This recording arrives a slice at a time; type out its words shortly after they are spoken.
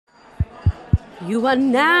You are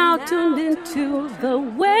now tuned into the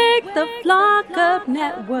Wake the Flock Up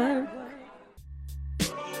Network.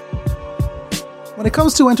 When it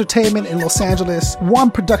comes to entertainment in Los Angeles,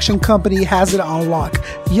 one production company has it on lock,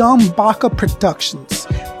 Young Baka Productions.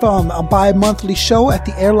 From a bi-monthly show at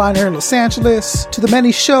the Airliner in Los Angeles, to the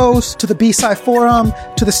many shows, to the B-Side Forum,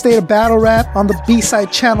 to the State of Battle Rap on the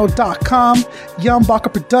BSidechannel.com, Young Baka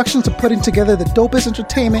Productions are putting together the dopest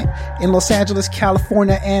entertainment in Los Angeles,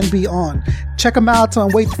 California, and beyond. Check them out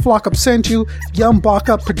on Wait the Flock Up sent you,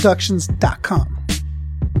 YoungBakaProductions.com.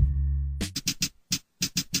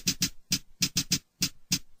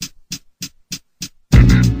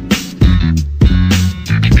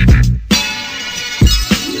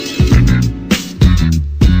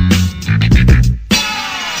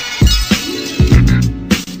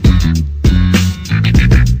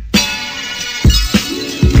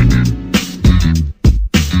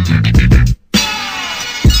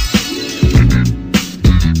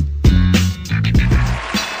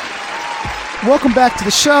 Welcome back to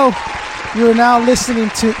the show. You're now listening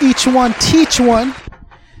to Each One Teach One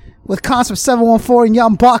with Concept 714 and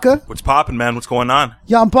Young Baka. What's poppin', man? What's going on?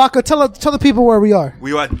 Young Baka, tell the people where we are.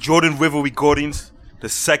 We are at Jordan River Recordings, the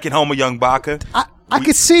second home of Young Baka. I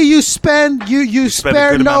could see you spend you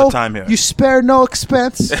spare a good no amount of time here. You spare no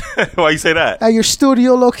expense Why you say that? at your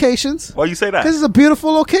studio locations. Why you say that? This is a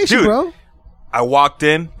beautiful location, Dude, bro. I walked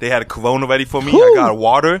in. They had a Corona ready for me. Ooh. I got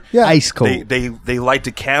water. Yeah. Ice cold. They light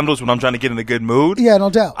the candles when I'm trying to get in a good mood. Yeah, no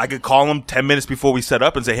doubt. I could call them 10 minutes before we set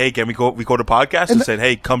up and say, "Hey, can we go to podcast?" And said,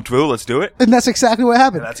 "Hey, come through. Let's do it." And that's exactly what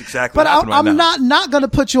happened. And that's exactly but what happened I'm right now. not gonna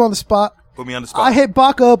put you on the spot. Put me on the spot. I hit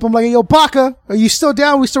Baka up. I'm like, "Yo, Baka, are you still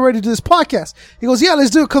down? We still ready to do this podcast?" He goes, "Yeah,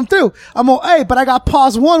 let's do it. Come through." I'm all, "Hey, but I got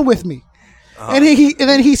Pause One with me," and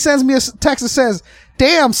then he sends me a text that says,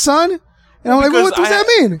 "Damn, son." And I'm like, well, what does that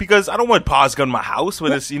mean? Because I don't want Paz gun in my house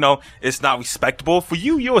when it's it's not respectable for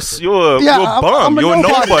you. You're a I'm bum. a You're a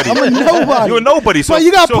nobody. I'm a nobody. You're a nobody. So but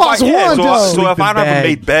you got so Pause One, though. So if I don't have a bag.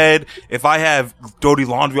 made bed, if I have dirty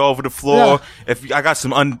laundry all over the floor, if I got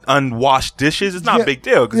some unwashed dishes, it's not a big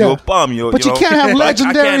deal because you're a bum. But you can't have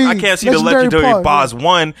legendary. I can't see the legendary Pause. Paz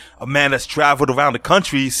One, a man that's traveled around the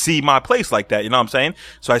country, see my place like that. You know what I'm saying?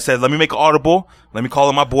 So I said, let me make an audible. Let me call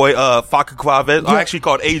him my boy, Faka Craves. I actually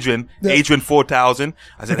called Adrian. Adrian 4000.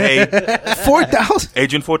 I said, hey. 4,000?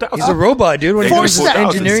 Adrian 4000. He's a robot, dude. When it comes to 4,000.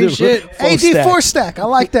 engineering shit. AD 4-stack. I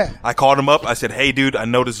like that. I called him up. I said, hey, dude, I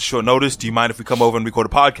know this is short notice. Do you mind if we come over and record a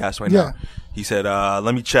podcast right now? He said,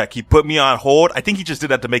 let me check. He put me on hold. I think he just did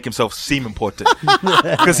that to make himself seem important.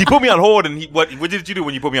 Because he put me on hold, and what did you do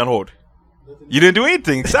when you put me on hold? You didn't do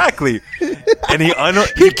anything, exactly. And he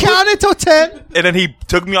counted till 10. And then he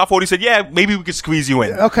took me off hold. He said, yeah, maybe we could squeeze you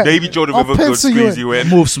in. Okay. Maybe Jordan I'll River could pencil squeeze you in.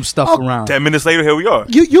 Move some stuff around. 10 minutes later, here we are.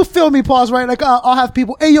 You feel me, Pause, right? Like, I'll have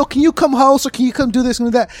people, hey, yo, can you come host or can you come do this and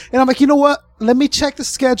do that? And I'm like, you know what? Let me check the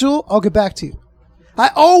schedule. I'll get back to you. I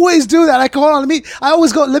always do that. Like, hold on, I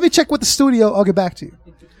always go, let me check with the studio. I'll get back to you.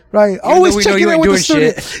 Right. Always checking in with the studio.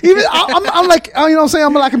 Even I'm like, you know what I'm saying?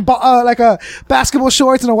 I'm like in like a basketball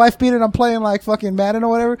shorts and a wife beater and I'm playing like fucking Madden or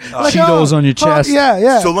whatever. Like, Cheetos on your chest.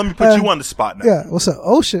 Yeah. So let me put you on the spot now. Yeah. What's up?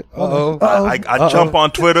 Oh shit. I jump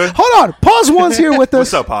on Twitter. Hold on. Pause One's here with us.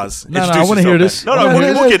 What's up, Paz? No, I want to hear this. No,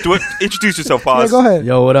 we'll get to it. Introduce yourself, Paz. Yeah, go ahead.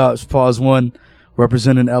 Yo, what up? It's Pause One,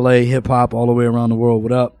 representing LA hip hop all the way around the world.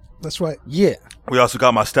 What up? That's right. Yeah. We also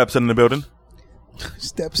got my stepson in the building.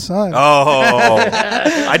 Stepson. Oh,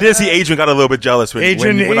 I did see Adrian got a little bit jealous when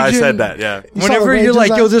I said that. Yeah. Whenever you're like,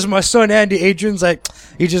 yo, this is my son, Andy. Adrian's like,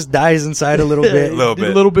 he just dies inside a little bit. A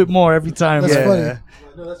little bit more every time. That's Yeah. funny.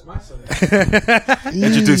 No, that's my son.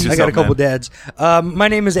 Introduce yourself. I got a couple man. dads. My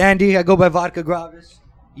name is Andy. I go by Vodka Gravis.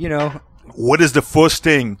 You know, What is the first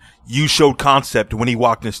thing you showed Concept when he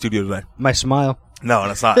walked in the studio today? my smile. No,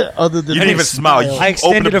 that's not. Other than You didn't even smile. You I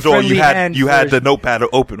extended opened the a door. friendly hand You had first. the notepad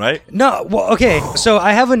open, right? No, well, okay. So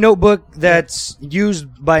I have a notebook that's used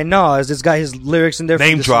by Nas. It's got his lyrics in there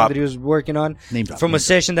Name from the drop. song that he was working on. Name drop, From name a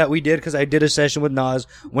session that we did, because I did a session with Nas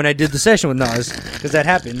when I did the session with Nas, because that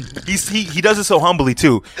happened. He does it so humbly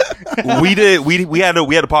too. we had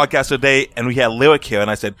a podcast today and we had Lyric here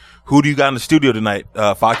and I said, who do you got in the studio tonight,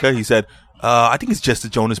 Faka? He said, I think it's just the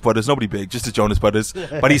Jonas Brothers. Nobody big, just the Jonas Brothers.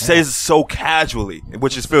 But he says it so casually,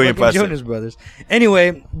 which is very Fucking impressive. Jonas Brothers.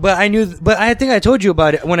 Anyway, but I think I told you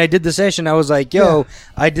about it when I did the session. I was like, yo,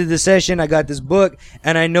 I did the session. I got this book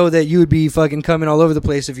and I know that you would be fucking coming all over the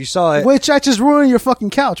place if you saw it. Which I just ruined your fucking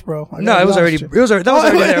couch, bro. No, it was already there. Most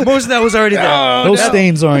of that was already there. Those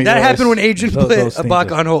stains aren't That yours. happened when Adrian Those put a stains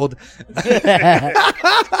buck are- on hold.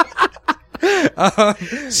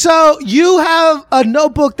 So you have a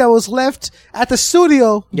notebook that was left at the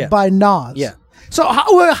studio Yeah. by Nas. Yeah. So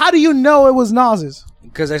how do you know it was Nas's?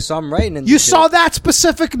 Because I saw him writing. You saw that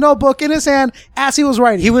specific notebook in his hand as he was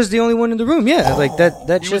writing. He was the only one in the room. Yeah, like that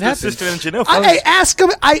He shit was the happened. assistant engineer. I asked him.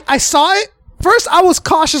 I saw it. First, I was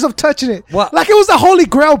cautious of touching it. What? Like it was the Holy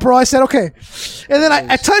Grail, bro. I said, okay. And then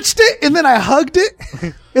I touched it, and then I hugged it,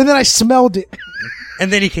 and then I smelled it.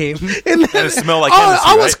 And then he came. And then, it smelled like I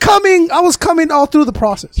Hennessy, was right? I was coming all through the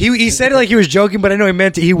process. He said it like he was joking, but I know he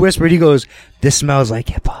meant it. He whispered, he goes, "This smells like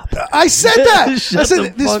hip hop." I said that. I Shut said the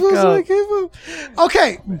this fuck smells up. like hip hop.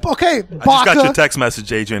 Okay, I just got your text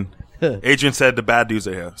message, Adrian. Adrian said the bad dudes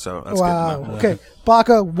are here, so that's Wow. good to know. Okay,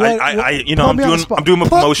 Baka. What, I'm doing my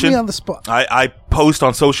promotion. Put me on the spot. I post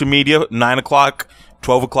on social media 9 o'clock,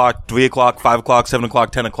 12 o'clock, 3 o'clock, 5 o'clock, 7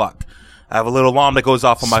 o'clock, 10 o'clock. I have a little alarm that goes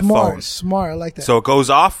off on my phone. Smart. I like that. So it goes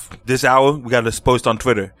off this hour. We got this post on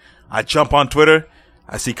Twitter. I jump on Twitter.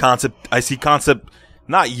 I see concept.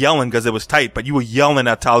 Not yelling because it was tight, but you were yelling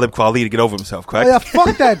at Talib Kweli to get over himself, correct? Oh, yeah,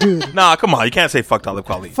 fuck that dude. Nah, come on. You can't say fuck Talib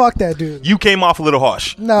Kweli. Fuck that dude. You came off a little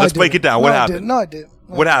harsh. No, Let's break it down. What happened? No, I didn't.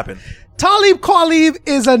 What happened? Talib Kweli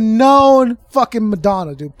is a known fucking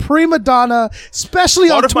Madonna, dude. Prima donna, especially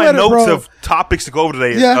Part on of Twitter, my notes bro. of topics to go over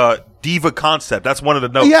today is Yeah. diva concept. That's one of the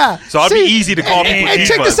notes. Yeah. So I'll be easy to call people And divas.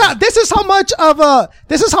 check this out. This is how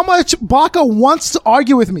much Baka wants to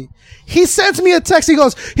argue with me. He sends me a text. He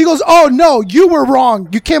goes, "Oh no, you were wrong.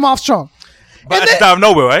 You came off strong." But And that's then- out of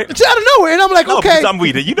nowhere, right? It's out of nowhere, and I'm like, No, okay. because I'm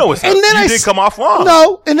reading. You know what's up. And then You I did come off wrong.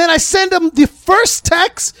 No, and then I send him the first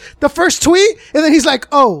text, the first tweet, and then he's like,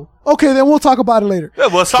 "Oh, okay, then we'll talk about it later." Yeah,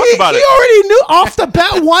 well, let's talk about He it. already knew off the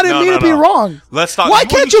bat wanted me to be wrong. Let's talk. Why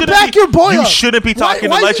can't you shouldn't back be- your boy You up? shouldn't be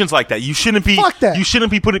talking Why- to legends like that. You shouldn't be. Fuck that. You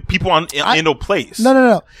shouldn't be putting people in no place.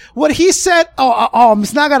 No. What he said. I'm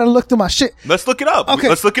just not gonna look through my shit. Let's look it up. Okay.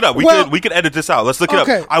 Let's look it up. Well- We could edit this out. Let's look it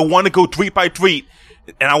Okay. up. I want to go tweet by tweet,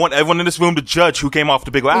 and I want everyone in this room to judge who came off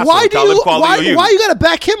the big asshole. Why do Talib you? Kweli or you. Why you gotta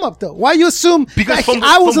back him up though? Why you assume Because that from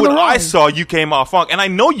I was in the what wrong? I saw, you came off wrong, and I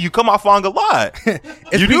know you come off wrong a lot.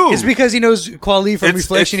 You do. It's because he knows Kweli from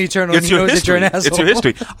Reflection Eternal. And he knows that you're an asshole. It's your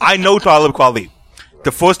history. I know Talib Kweli.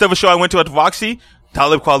 The first ever show I went to at the Voxy,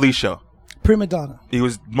 Talib Kweli show. Prima donna. He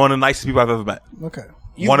was one of the nicest people I've ever met. Okay.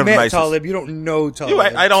 You One of the met nicest. Talib. You don't know Talib. You're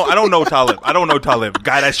right. I don't know Talib. I don't know Talib.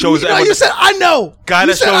 Guy that shows You everyone. said I know. Guy You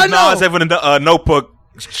that said, shows "I know." Nas everyone in the notebook.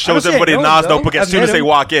 Shows say everybody in no, Nas though. notebook as I've soon met as they him.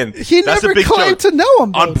 walk in. He That's never a big claimed joke. to know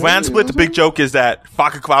him, though, On Brand Split, the big joke is that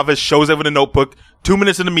Faka Kravas shows everyone in the notebook. 2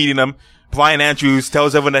 minutes into meeting him, Brian Andrews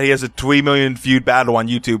tells everyone that he has a 3 million viewed battle on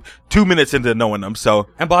YouTube. 2 minutes into knowing him. So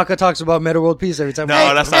And Baka talks about Meta World Peace every time.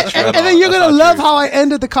 No, that's not true. And then you're That's gonna not love true. how I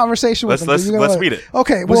ended the conversation with Let's- him. You're gonna let's love read it.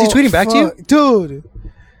 Okay. Was he tweeting back to you? Dude?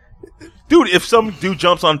 dude, if some dude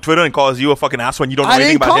jumps on Twitter and calls you a fucking asshole and you don't know I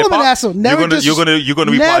anything didn't about call hip him an hop, asshole. Never you're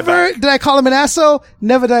gonna reply Never back. did I call him an asshole.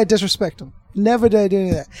 Never did I disrespect him. Never did I do any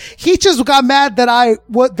of that. He just got mad that I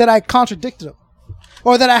contradicted him,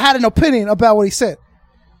 or that I had an opinion about what he said.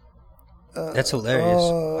 That's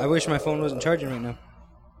hilarious. I wish my phone wasn't charging right now.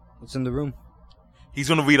 It's in the room. He's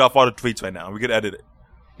gonna read off all the tweets right now. We could edit it.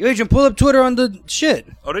 Yo, Adrian, pull up Twitter on the shit.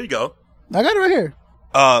 Oh, there you go. I got it right here.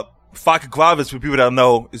 Faka Glavis, for people that don't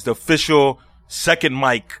know, is the official second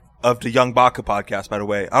mic of the Young Baka podcast, by the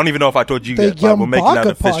way. I don't even know if I told you The yet, but Young we're making that Baka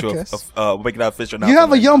official. podcast? We're making that official now. You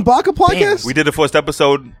have a Young Baka podcast? We did the first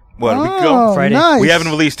episode, what, a week Oh, ago? Friday. nice. We haven't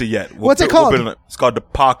released it yet. What's it called? It's called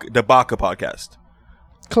the Baka podcast.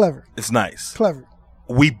 Clever. It's nice. Clever.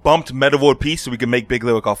 We bumped Meta World Peace so we can make Big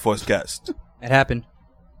Lyric our first guest. It happened.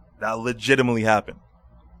 That legitimately happened.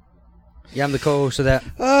 Yeah, I'm the co-host of that.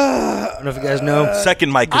 I don't know if you guys know.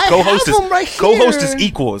 Second mic, I co-host have is 'em right co-host is here.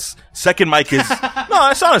 equals. Second mic is no,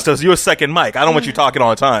 it's honest though. You're a second mic. I don't want you talking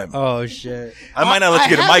all the time. Oh, shit. I might not let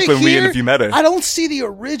you get a have mic it when we here. interview Meta. I don't see the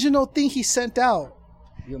original thing he sent out.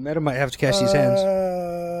 Yo, Meta might have to cash these hands.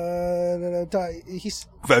 He's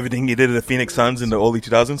For everything he did at the Phoenix Suns in the early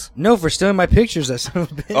 2000s. No, for stealing my pictures, that son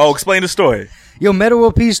of a bitch. Oh, explain the story. Yo, Meta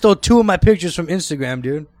World Peace stole 2 of my pictures from Instagram,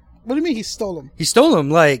 dude. what do you mean he stole them? He stole them.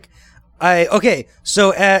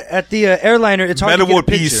 So at the airliner, it's hard Meta to get a World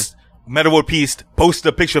picture. Peace. Meta World Peace posted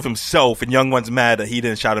a picture of himself, and Young One's mad that he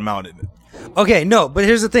didn't shout him out in it. Okay, no, but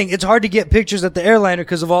here's the thing. It's hard to get pictures at the airliner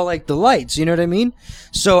because of all, like, the lights. You know what I mean?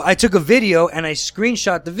 So I took a video, and I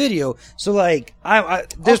screenshot the video. So, like,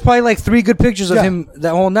 there's probably, like, 3 good pictures of Yeah. him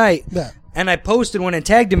that whole night. Yeah. And I posted one and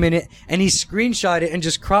tagged him in it, and he screenshot it and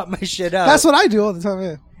just cropped my shit out. That's what I do all the time.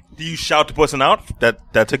 Yeah, Do you shout the person out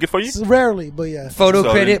that took it for you? it's rarely, but yeah. Photo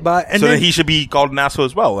So credit, then- and so then, then he should be called an asshole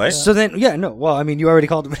as well, right? So then, yeah, no. Well, I mean, you already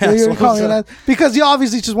called him an Yeah, you're asshole. calling so- it that because you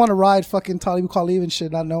obviously just want to ride fucking Talib Kweli and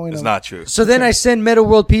shit, not knowing It's him. not true. So then I send Meta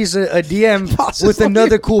World Peace a DM Possibly. with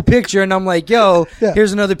another cool picture, and I'm like, yo, Yeah.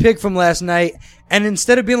 here's another pic from last night. And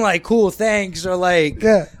instead of being like, cool, thanks, or like,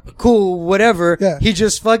 Yeah. cool, whatever, Yeah. he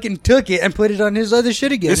just fucking took it and put it on his other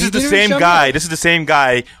shit again. This He is the didn't even same shut guy. up. This is the same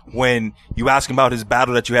guy when you ask him about his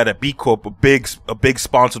battle that you had at B Corp, a big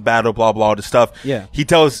sponsored battle, blah blah, all this stuff. Yeah. He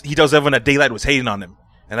tells everyone that Daylight was hating on him,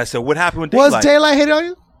 and I said, "What happened with Was Daylight?" Daylight hating on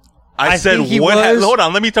you? I said, think he "What?" was. Hold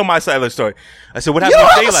on, let me tell my side of the story. I said, "What You happened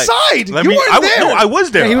don't with have a Daylight?" side. You weren't there. No, I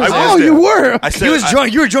was there. Yeah, he was I there. was Oh, there. you were. I said, He was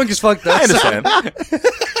drunk. You were drunk as fuck, though. I understand.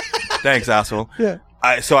 Thanks, asshole. Yeah.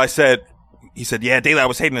 So I said, he said, "Yeah, Daylight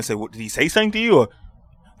was hating." I said, "What, did he say something to you?" Or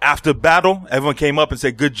after battle, everyone came up and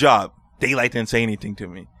said, "Good job." Daylight didn't say anything to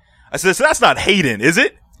me. I said, "So that's not hating, is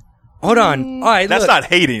it?" Hold on. All right, That's look. not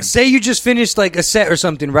hating. Say you just finished like a set or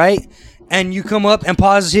something, right? And you come up and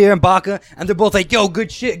pause here and Baka, and they're both like, "Yo,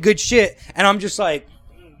 good shit," and I'm just like,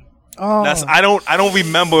 Oh. I don't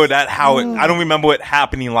remember that I don't remember it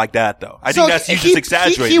happening like that though. I think that's you just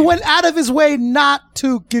exaggerating. He went out of his way not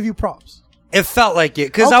to give you props. it felt like it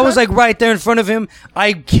because I Okay. was like right there in front of him.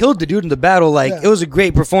 I killed the dude in the battle. Like Yeah. it was a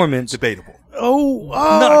great performance. Debatable.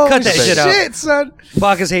 Oh, cut that shit out. son.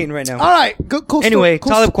 Baka's hating right now. All right, good, cool. Anyway, story.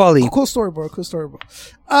 Talib Kweli. Cool story, bro. Cool story, bro.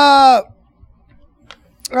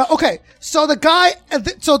 Okay, so the guy.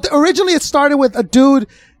 Originally, it started with a dude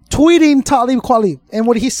tweeting Talib Kweli, and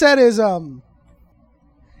what he said is, Yo,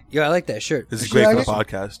 I like that shirt. This is great Yeah, for the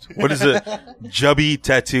podcast. What is it? Chubby,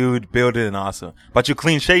 tattooed, builded, and awesome. But you're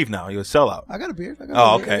clean shaved now. You're a sellout. I got a beard.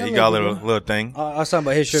 Oh, okay. You got a little thing. I was talking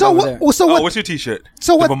about his shirt So over there. what? So Oh, what? what's your t-shirt?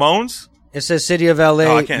 So what- The Ramones? It says City of LA,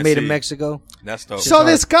 Oh, I can't made see. in Mexico. That's dope. So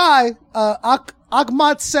this guy,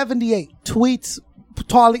 Ahmad78, tweets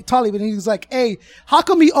Talib, and he's like, "Hey, how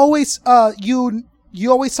come you always you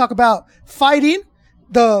always talk about fighting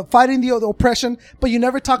the oppression, but you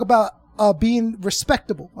never talk about being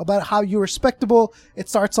respectable, about how you're respectable?" It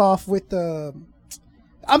starts off with I'm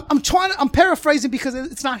paraphrasing because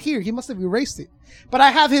it's not here. He must have erased it, but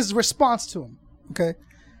I have his response to him. Okay,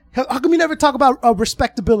 how come you never talk about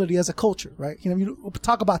respectability as a culture, right? You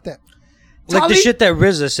talk about that. Like the Talib- shit that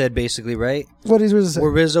RZA said, basically, right? What is RZA say?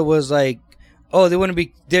 Where RZA was like, "Oh, they wouldn't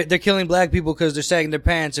be. They're killing black people because they're sagging their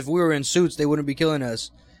pants. If we were in suits, they wouldn't be killing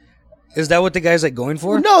us." Is that what the guy's like going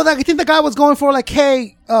for? No, I think the guy was going for like,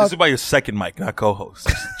 hey, This is about your second mic, not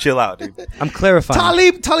co-host. Chill out, dude. I'm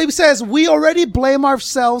clarifying. Talib says we already blame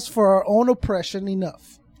ourselves for our own oppression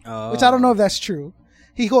enough, which I don't know if that's true.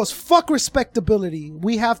 He goes, fuck respectability.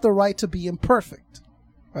 We have the right to be imperfect,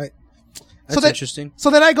 right? That's interesting. So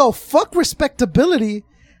then I go, fuck respectability.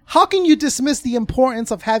 How can you dismiss the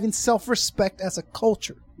importance of having self-respect as a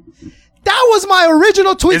culture? That was my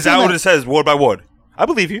original tweet. Is that what it says, word by word? I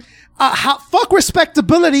believe you. Fuck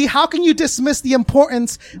respectability. How can you dismiss the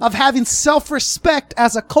importance of having self-respect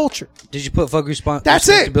as a culture? Did you put fuck That's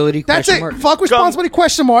it. respectability? That's question it. mark? Fuck responsibility,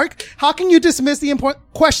 question mark. How can you dismiss the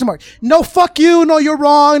question mark? No, fuck you. No, you're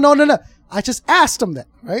wrong. No. I just asked him that,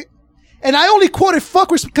 right? And I only quoted fuck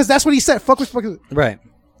because that's what he said. Fuck respectability. Right.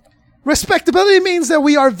 Respectability means that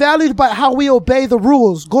we are valued by how we obey the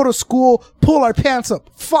rules, go to school, pull our pants up.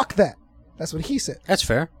 Fuck that. That's what he said. That's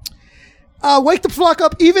fair. Wake the flock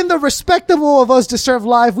up. Even the respectable of us deserve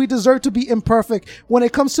life. We deserve to be imperfect. When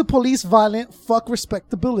it comes to police violence, fuck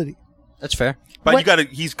respectability. That's fair. But What-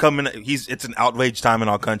 it's an outrage time in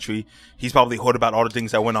our country. He's probably heard about all the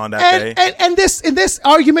things that went on that day. And this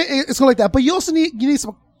argument is going like that. But you also need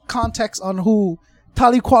some context on who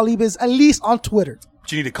Talib Kweli is, at least on Twitter.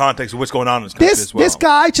 But you need the context of what's going on in this country as well. This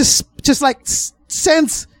guy just like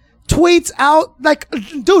sends tweets out like,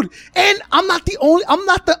 dude, and I'm not the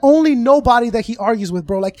only nobody that he argues with,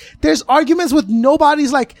 bro. Like, there's arguments with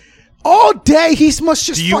nobodies like all day. He must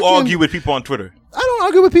just. Do you argue with people on Twitter? I don't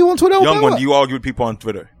argue with people on Twitter. Young one, do you argue with people on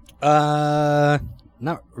Twitter?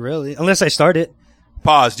 Not really. Unless I start it.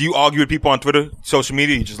 Pause. Do you argue with people on Twitter, social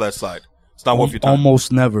media? You just let it slide. It's not worth your time.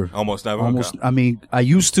 Almost never. Almost never. Almost. Okay. I mean, I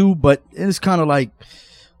used to, but it's kind of like,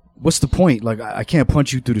 what's the point? Like, I can't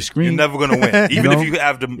punch you through the screen. You're never gonna win, even know? if you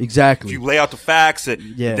have the Exactly. If you lay out the facts,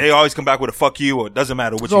 Yeah. they always come back with a "fuck you" or it doesn't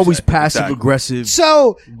matter what It's you always say. passive Exactly. aggressive.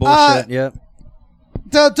 So Bullshit. Yeah.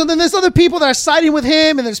 then there's other people that are siding with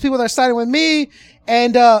him, and there's people that are siding with me,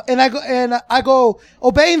 and I go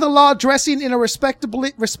obeying the law, dressing in a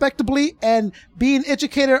respectably, and being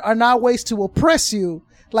educated are not ways to oppress you.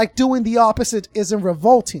 Like doing the opposite isn't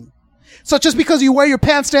revolting. So just because you wear your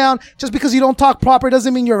pants down, just because you don't talk proper,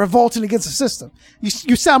 doesn't mean you're revolting against the system.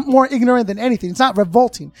 You sound more ignorant than anything. It's not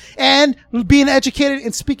revolting. And being educated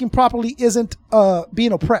and speaking properly isn't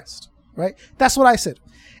being oppressed. Right? That's what I said.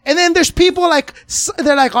 And then there's people like,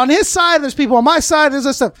 they're like on his side, there's people on my side, there's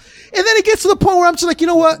this stuff. And then it gets to the point where I'm just like, you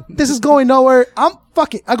know what? This is going nowhere.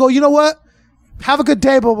 Fuck it. I go, you know what? Have a good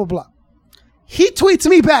day, blah, blah, blah. He tweets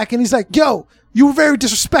me back and he's like, yo, You were very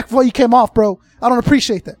disrespectful while you came off, bro. I don't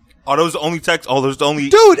appreciate that. Are those the only texts? Oh, those the only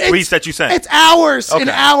Dude, tweets that you sent? It's hours and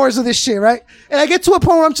hours of this shit, right? And I get to a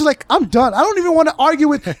point where I'm just like, I'm done. I don't even want to argue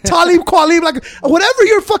with Talib, Kweli, like, whatever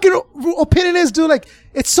your fucking opinion is, dude, like,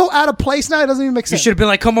 it's so out of place now, it doesn't even make sense. You should have been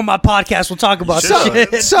like, come on my podcast, we'll talk about this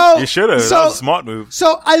shit. So, you should have. That was a smart move.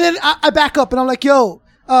 So, I back up and I'm like, yo,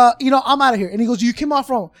 I'm out of here. And he goes, you came off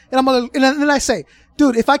wrong. And I'm like, and then I say,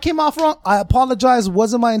 dude, if I came off wrong, I apologize.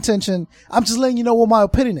 Wasn't my intention. I'm just letting you know what my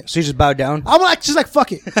opinion is. So you just bowed down? I'm like, just like,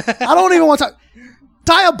 fuck it. I don't even want to talk.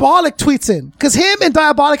 Diabolic tweets in. Cause him and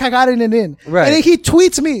Diabolic, I got it in. Right. And then he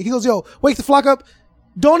tweets me. He goes, yo, wake the flock up.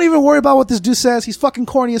 Don't even worry about what this dude says. He's fucking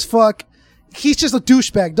corny as fuck. He's just a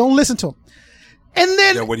douchebag. Don't listen to him. And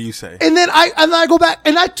then, yeah, what do you say? And then I go back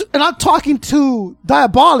and I'm talking to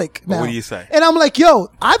Diabolic now. What do you say? And I'm like, yo,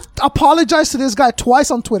 I've apologized to this guy twice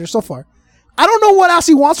on Twitter so far. I don't know what else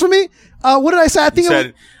he wants from me. What did I say? I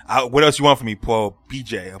think what else you want from me?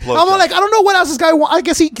 BJ, a blowjob. I'm like, I don't know what else this guy wants. I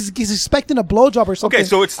guess he's expecting a blowjob or something. Okay,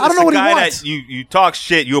 so it's I don't know what he guy wants. that you talk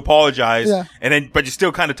shit, you apologize, but you're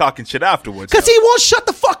still kind of talking shit afterwards. Because he won't shut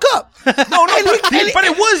the fuck up. But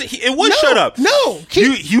it was shut up. No,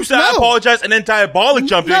 you said I apologize, and then Diabolic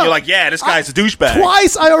jumped in. And you're like, yeah, this guy's a douchebag.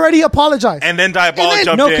 Twice I already apologized, and then Diabolic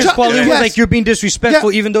jumped in. No, because Kweli was like, you're being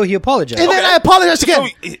disrespectful, even though he apologized. And then I apologized again.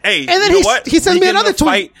 So, hey, and then he sends me another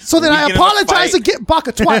tweet. So then I apologize again,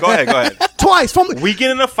 Baka, twice. Go ahead. Twice. We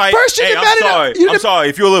get in a fight. First you get mad I'm sorry.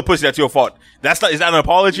 If you're a little pussy, that's your fault. Is that an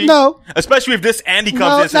apology? No. Especially if this Andy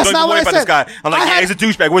comes in and says, don't even worry about this guy. I'm like, he's a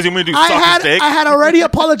douchebag. What's he going to do? Suck his dick? I had already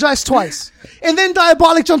apologized twice. And then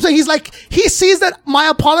Diabolic jumps in. He's like, he sees that my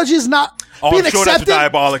apology is not being I'm sure accepted. That's what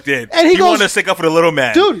Diabolic did. And he goes, wanted to stick up for the little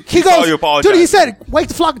man. Dude, he said, wake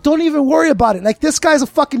the flock. Don't even worry about it. Like, this guy's a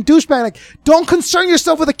fucking douchebag. Like, don't concern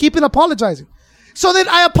yourself with keeping apologizing. So then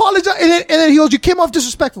I apologize, and then he goes, you came off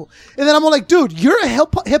disrespectful. And then I'm like, dude, you're a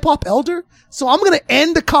hip hop elder, so I'm gonna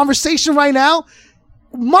end the conversation right now.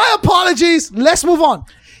 My apologies, let's move on.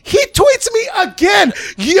 He tweets me again,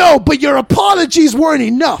 yo, but your apologies weren't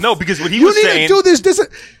enough. No, because what he was saying, you need to do this.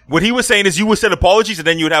 What he was saying is you would send apologies and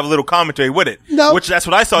then you would have a little commentary with it. No. Which that's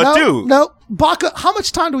what I saw too. No. Baka, how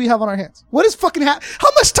much time do we have on our hands? What is fucking how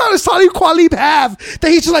much time does Talib Kweli have that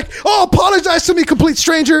he's just like, oh, apologize to me, complete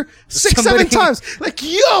stranger, 6-7 times. Like,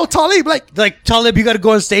 yo, Talib, like Talib, you gotta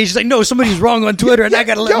go on stage. He's like, no, somebody's wrong on Twitter and I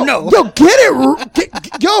gotta let him know. Yo, get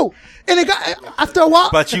it. Yo. And it got, after a while.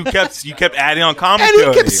 But you kept adding on commentary.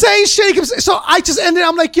 And he kept saying shit. So I just ended,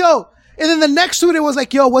 I'm like, yo. And then the next tweet, it was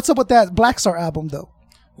like, yo, what's up with that Black Star album though?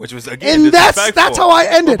 Which was again, and that's how I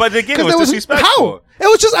ended. But again, it was disrespectful. How? It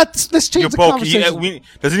was just let's change the conversation.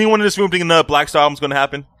 Does anyone in this room think the Black Star album's going to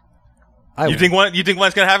happen? You think one's going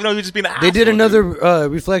to happen? Or you just being an asshole? They did another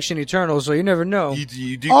Reflection Eternal, so you never know. Do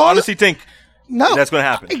you honestly think? No, that's going to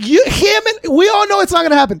happen. We all know it's not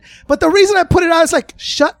going to happen. But the reason I put it out is like,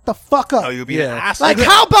 shut the fuck up. Oh, you'll be an asshole. Like,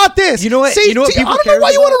 how about this? You know what? I don't know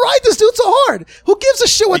why you want to ride this dude so hard. Who gives a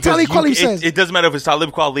shit what Talib Kweli says? It doesn't matter if it's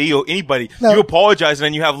Talib Kweli or anybody. No. You apologize and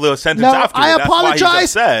then you have a little sentence after. I apologize. That's why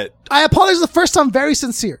he's upset. I apologize the first time, very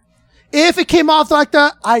sincere. If it came off like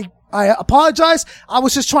that, I apologize. I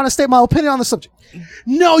was just trying to state my opinion on the subject.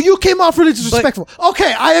 No, you came off really disrespectful.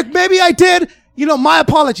 Okay, maybe I did. You know, my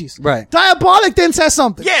apologies. Right. Diabolic then says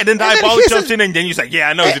something. Yeah, then Diabolic jumps in and then you say, yeah,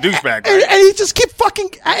 I know he's a douchebag. Right? And he just keep fucking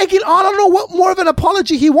egging on. I don't know what more of an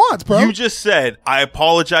apology he wants, bro. You just said, I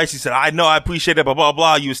apologize. He said, I know, I appreciate it, blah, blah,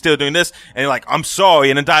 blah. You were still doing this. And you're like, I'm sorry.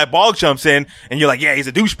 And then Diabolic jumps in and you're like, yeah, he's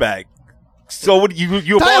a douchebag. So what,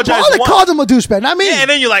 you apologize. Diabolic called him a douchebag, not me. Yeah, and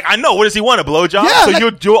then you're like, I know. What does he want? A blowjob? Yeah,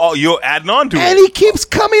 so you're adding on to it. And he keeps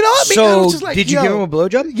coming on me. So like, did you give him a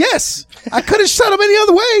blowjob? Yes. I couldn't shut him any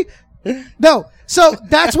other way. No. So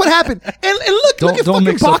that's what happened. And look at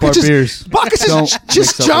fucking Baka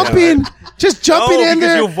just jumping in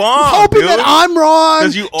there, hoping that I'm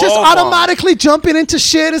wrong, just automatically jumping into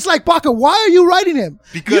shit. It's like, Baka, why are you writing him?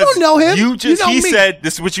 Because you don't know him. He said,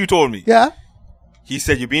 this is what you told me. Yeah. He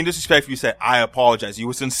said, you're being disrespectful. You said, I apologize. You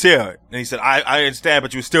were sincere. And he said, I understand,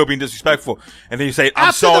 but you were still being disrespectul. And then you say,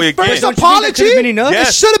 I'm sorry again. After the first apology, yes.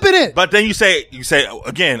 It should have been it. But then you say,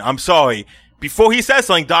 again, I'm sorry. Before he says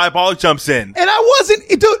something, Diabolic jumps in.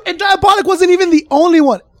 And Diabolic wasn't even the only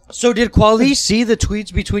one. So did Kweli see the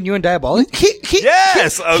tweets between you and Diabolic?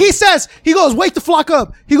 Yes. He says, he goes, wake the flock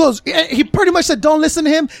up. He goes, he pretty much said, don't listen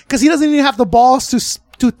to him because he doesn't even have the balls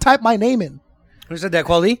to type my name in. Who said that,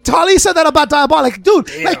 Kweli? Talib said that about Diabolic.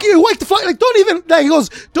 Dude, like, you wake the flock, like, don't even, like, he goes,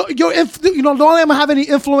 don't let him have any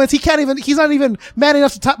influence. He's not even man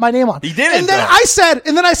enough to type my name on. He didn't. And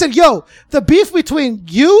then I said, yo, the beef between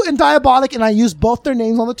you and Diabolic, and I used both their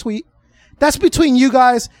names on the tweet. That's between you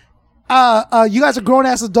guys. you guys are grown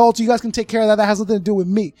ass adults. You guys can take care of that. That has nothing to do with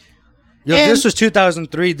me. Yo, if this was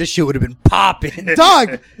 2003, this shit would have been popping.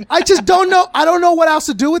 Dog, I just don't know. I don't know what else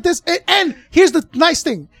to do with this. And here's the nice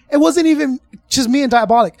thing. It wasn't even just me and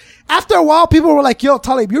Diabolic. After a while, people were like, yo,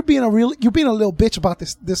 Talib, you're being a little bitch about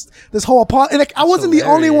this whole apology. And like, I wasn't the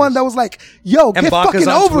only one that was like, yo, get fucking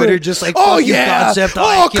over Twitter, it. Just like, oh yeah. Concept,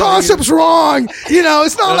 concept's wrong. You know,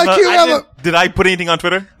 it's not like you ever. Did I put anything on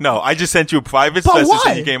Twitter? No, I just sent you a private But message why?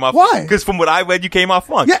 and you came off. Why? Because from what I read, you came off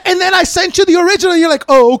wrong. Yeah, and then I sent you the original. And you're like,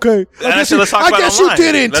 oh, okay. I guess you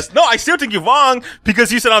didn't. No, I still think you're wrong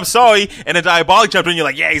because you said I'm sorry, and then Diabolic jumped in. And you're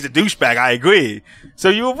like, yeah, he's a douchebag. I agree. So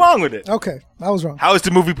you were wrong with it. Okay, I was wrong. How was the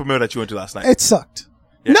movie premiere that you went to last night? It sucked.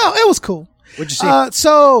 Yeah. No, it was cool. What'd you see?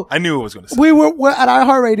 So I knew it was going to say. we're at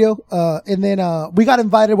iHeartRadio, and then we got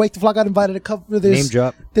invited. Wake the Flock got invited to cover this. Name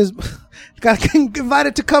drop. This got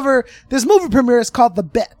invited to cover this movie premiere. It's called The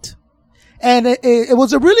Bet, and it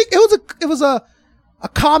was a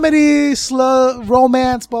comedy,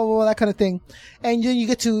 romance, blah blah blah, that kind of thing. And you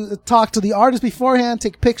get to talk to the artist beforehand,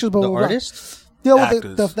 take pictures, blah blah blah. Artist? Yeah,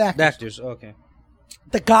 Actors. the actors. The actors. Okay.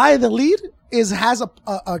 The guy, the lead,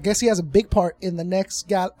 I guess he has a big part in the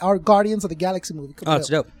next our Guardians of the Galaxy movie. Oh, it's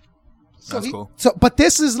dope. That's cool. But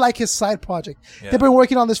this is like his side project. Yeah. They've been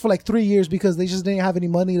working on this for like 3 years because they just didn't have any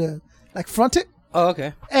money to like front it. Oh,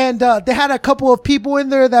 okay. And they had a couple of people in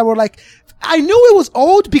there that were like, I knew it was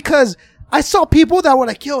old because I saw people that were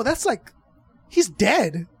like, yo, that's like, he's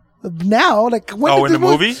dead now. Like when in the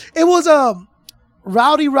movie? It was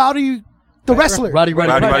Rowdy, the wrestler. Roddy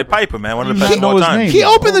Piper, man. One of the best of all time. He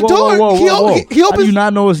opened the door. He opened. How do you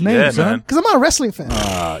not know his name, Yeah, son? man. Because I'm not a wrestling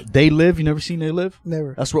fan. They Live. You never seen They Live?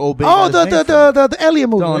 Never. That's where Old Bay. Oh, got his name from. the Elliot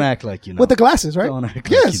movie. Don't right? act like you know. With the glasses, right? Don't act like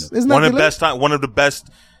yes. you know. Isn't that One of the the best time. One of the best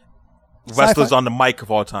wrestlers Sci-fi. on the mic of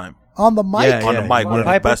all time. on the mic? Yeah, On the mic, one of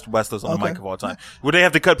the Piper? best wrestlers on the Okay. mic of all time. Would they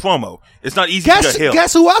have to cut promo? It's not easy to get heel.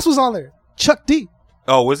 Guess who else was on there? Chuck D.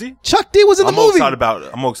 Oh, was he? Chuck D was in the I'm more movie. excited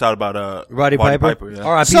about Roddy Piper. Yeah.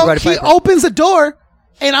 R.I.P. So Roddy he Piper. opens the door,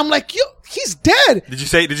 and I'm like, yo, he's dead. Did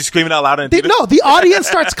you scream it out loud? In the theater? No, the audience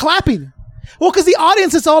starts clapping. Well, because the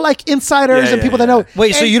audience is all like insiders Yeah, and yeah, people yeah. that know.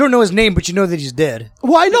 Wait, so And- you don't know his name, but you know that he's dead.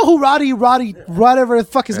 Well, I know who Roddy, whatever the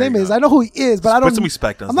fuck his There name you is. go. I know who he is, but I don't. Put some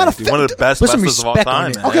respect on I'm not a his name, dude. One of the best Put some wrestlers of all respect on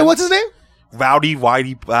time, it. man. Okay, what's his name? Rowdy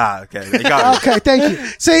Whitey. Okay. They got it. Okay, thank you.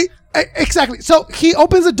 See, exactly. So he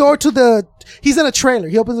opens the door to he's in a trailer.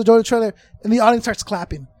 He opens the door to the trailer and the audience starts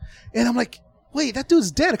clapping. And I'm like, wait, that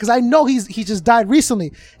dude's dead. Cause I know he just died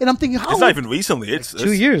recently. And I'm thinking, how? It's not even recently. It's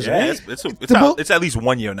 2 years, yeah, right? It's at least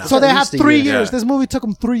 1 year now. So they at have least a 3 year. years. Yeah. This movie took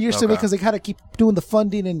them 3 years to Okay. make because they had to keep doing the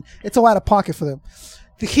funding and it's all out of pocket for them.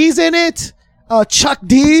 He's in it. Chuck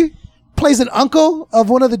D plays an uncle of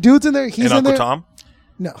one of the dudes in there. He's and in Uncle there. Tom.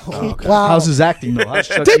 No. Wow. How's his acting though? How's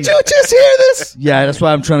Chuck Did D? you just hear this? Yeah, that's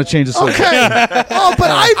why I'm trying to change the subject. Okay. Oh,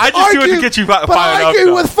 but I just do it to get you fired but up, arguing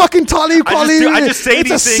though. with fucking Talib Kweli. I just say it's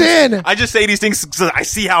these a things. sin. I just say these things because I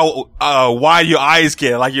see how wide your eyes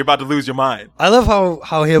get, like you're about to lose your mind. I love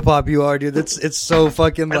how hip hop you are, dude. It's so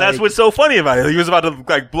fucking like. And that's what's so funny about it. He was about to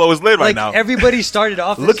like blow his lid right like now. everybody started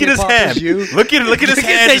off. As Look at his hip-hop as hand. You. Look at his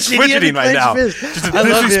hand that just shit. He had fidgeting to right now. clench his Just a I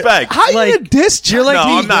love it. disrespect. How Like, you gonna diss? You're like No,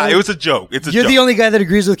 me, I'm not. bro. It was a joke. It's a You're joke. the only guy that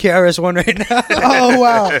agrees with KRS-One right now. Oh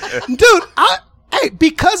wow, dude!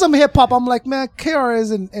 Because I'm hip hop, I'm like, man,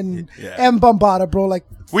 KRS and Bambaataa, bro. Like,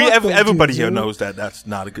 fuck those everybody dudes, here dude. knows that that's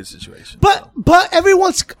not a good situation. But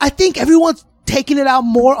I think everyone's taking it out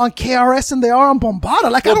more on KRS than they are on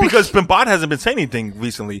Bambaataa. Like, I Well, don't because Bambaataa hasn't been saying anything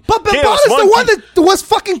recently. But Bambaata's the one that was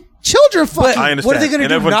fucking children fucking. I understand. What are they going to And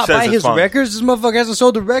do? everyone Not says buy it's his fine. records? This motherfucker hasn't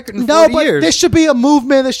sold a record in No, 40 but years. there should be a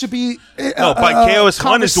movement. There should be No, but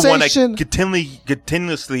KRS-One is the one that conversation.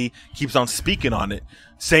 continuously keeps on speaking on it,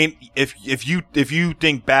 saying if you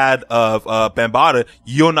think bad of Bambaataa,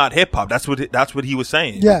 you're not hip hop. That's what he was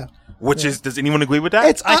saying. Yeah. Which is, does anyone agree with that?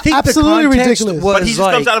 It's I think the absolutely context ridiculous. was but he just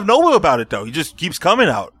like- comes out of nowhere about it, though. He just keeps coming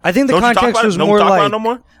out. I think the Don't you talk context about it? was Don't more talk about it like. no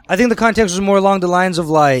more? I think the context was more along the lines of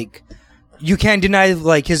like, you can't deny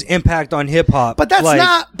like his impact on hip hop. But that's like,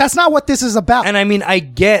 not what this is about. And I mean, I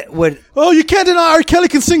get what. Oh, you can't deny R. Kelly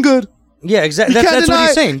can sing good. Yeah, exactly. You can't That's what deny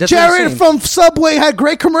he's saying. That's what Jared he's saying. from Subway had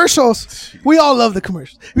great commercials. We all love the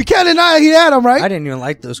commercials. We can't deny he had them, right? I didn't even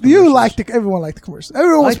like those. Commercials. You liked it. Everyone liked the commercials.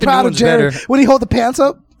 Everyone was like the proud new of ones Jared better. when he hold the pants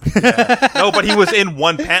up. No, but he was in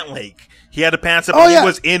one pant leg. He had a pants up. Oh, and yeah. He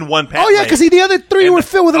was in one pant Oh yeah, leg. because the other three And were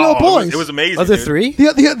filled with the little boys. It was amazing. Other dude. three? The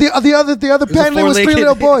other pant leg was three four-legged-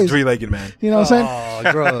 little boys. Three-legged man. You know what I'm saying?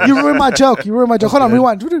 Oh, gross. You ruined my joke. Hold on,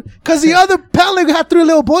 rewind. Because the other pant leg had three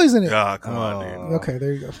little boys in it. Oh, come on, dude. Okay,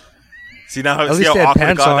 there you go. See now, At see least how they had awkward it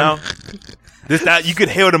pants got on. now. That you could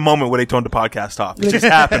hear the moment where they turned the podcast off. It just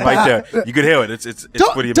happened right there. You could hear it. It's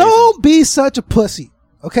pretty amazing. Don't be such a pussy.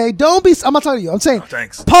 Okay, don't be. I'm not telling you. I'm saying,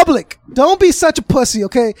 thanks. Public. Don't be such a pussy.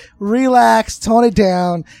 Okay, relax, tone it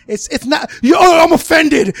down. It's not. I'm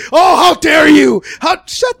offended. Oh, how dare you?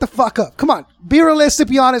 Shut the fuck up. Come on, be realistic.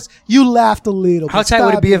 Be honest. You laughed a little. How tight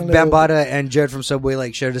would it be if Bambaataa and Jared from Subway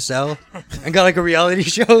like shared a cell and got like a reality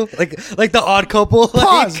show, like the Odd Couple?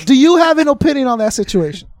 Pause. Do you have an opinion on that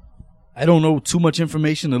situation? I don't know too much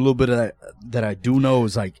information. A little bit of that I do know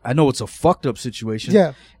is like, I know it's a fucked up situation.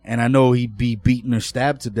 Yeah. And I know he'd be beaten or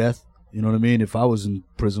stabbed to death. You know what I mean? If I was in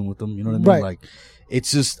prison with him, you know what I mean? Right. Like,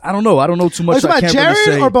 it's just, I don't know. I don't know too much. It's about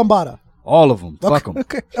Jared or Bambaataa? All of them. Okay. Fuck them.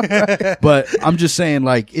 Okay. But I'm just saying,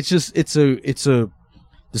 like, the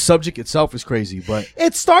subject itself is crazy, but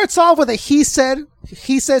it starts off with a he said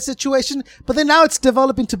situation, but then now it's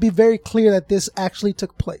developing to be very clear that this actually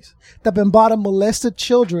took place. That Bambaataa molested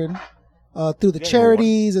children through the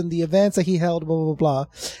charities and the events that he held, blah, blah, blah, blah.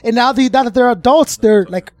 And now that they're adults, they're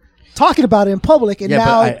like talking about it in public, and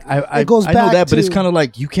now it goes back to... I know that, but it's kind of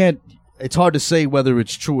like, it's hard to say whether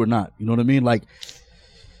it's true or not. You know what I mean? Like,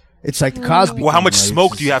 it's like the Cosby. Well, how much thing,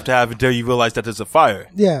 smoke do you have to have until you realize that there's a fire?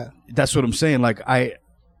 Yeah. That's what I'm saying. Like,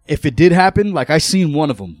 if it did happen, like, I seen one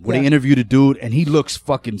of them where they interviewed a dude and he looks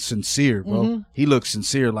fucking sincere, bro. Mm-hmm. He looks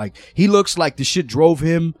sincere. Like, he looks like the shit drove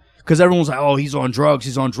him. Because everyone's like, oh, he's on drugs.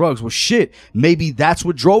 Well, shit. Maybe that's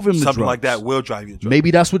what drove him to drugs. Something like that will drive you to drugs.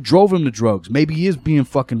 Maybe that's what drove him to drugs. Maybe he is being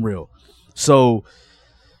fucking real. So,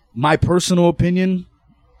 my personal opinion,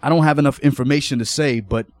 I don't have enough information to say,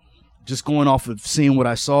 but just going off of seeing what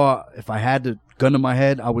I saw, if I had the gun to my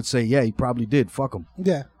head, I would say, yeah, he probably did. Fuck him.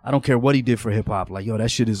 Yeah. I don't care what he did for hip hop. Like, yo, that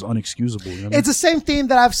shit is unexcusable. You know what I mean? It's the same theme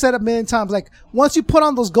that I've said a million times. Like, once you put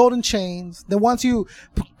on those golden chains, then once you're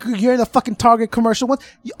in the fucking Target commercial,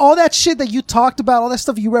 all that shit that you talked about, all that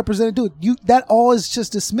stuff you represented, dude, that all is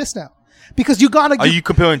just dismissed now. Because you gotta... Are you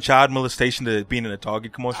comparing child molestation to being in a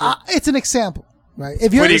Target commercial? It's an example. Right.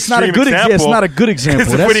 If it's not a good example. It's not a good example.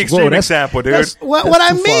 It's a pretty extreme example, dude. What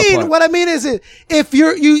I mean is if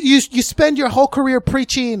you spend your whole career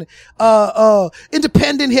preaching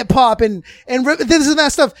independent hip hop and this and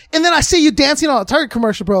that stuff, and then I see you dancing on a Target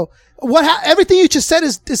commercial, bro. Everything you just said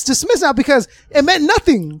is dismissed now because it meant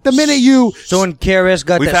nothing the minute you... So when KRS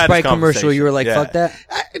got that Sprite commercial, you were like, fuck that?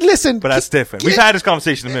 Listen. But that's different. We've had this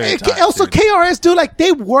conversation a million times. Also, dude. KRS, dude, like,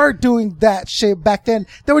 they were doing that shit back then.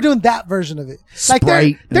 They were doing that version of it. Like,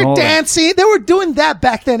 they're dancing. They were doing that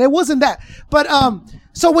back then. It wasn't that. But,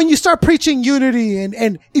 so when you start preaching unity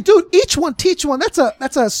and dude, each one teach one, that's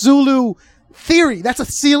a Zulu theory. That's a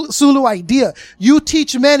Zulu idea. You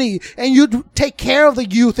teach many and you take care of the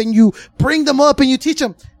youth and you bring them up and you teach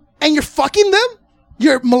them and you're fucking them.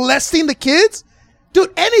 You're molesting the kids.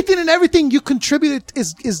 Dude, anything and everything you contributed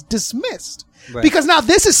is dismissed. Right. Because now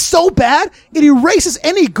this is so bad, it erases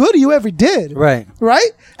any good you ever did. Right.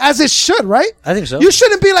 Right? As it should, right? I think so. You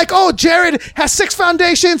shouldn't be like, oh, Jared has 6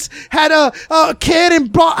 foundations, had a kid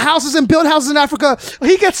and bought houses and built houses in Africa.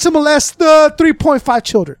 He gets to molest 3.5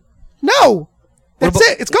 children. No. That's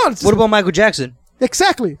it. It's gone. What about Michael Jackson?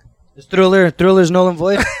 Exactly. It's Thriller's null and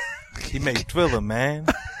void. He made Thriller, man.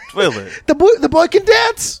 Thriller. The boy can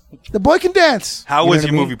dance. The boy can dance. How was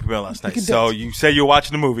your movie premiere last night? So you said you were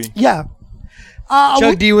watching the movie. Yeah.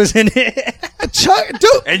 Chuck D was in it.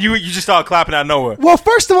 Dude. And you just started clapping out of nowhere. Well,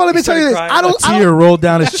 first of all, let me tell you this. A tear rolled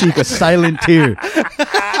down his cheek, a silent tear.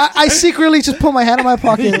 I secretly just put my hand in my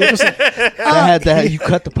pocket. You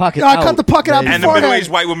cut the pocket out. I cut the pocket out and beforehand. the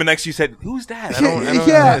middle-aged white woman next to you said, who's that? I don't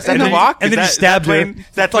yeah. Is that The Rock? And then he stabbed her.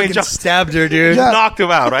 That fucking stabbed her, dude. Yeah. Knocked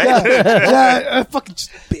him out, right? Yeah. I fucking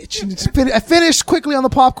bitch. I finished quickly on the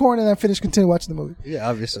popcorn and then continue watching the movie. Yeah,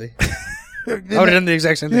 obviously. I would have done the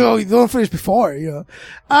exact same thing. You don't finish before, It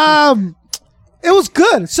was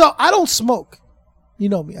good. So I don't smoke. You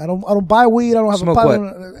know me. I don't buy weed. I don't have smoke a pipe,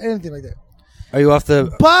 anything like that. Are you off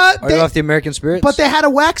the American Spirits? But they had a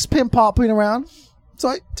wax pen popping around. So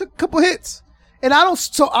I took a couple hits. And I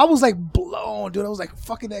was like blown, dude. I was like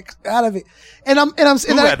fucking out of it. And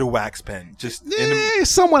who had a wax pen?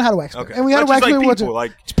 Someone had a wax pen. Okay. And we had a wax pen.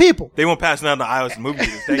 People. They weren't passing out in the aisles of movie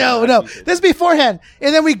theaters. No. This is beforehand.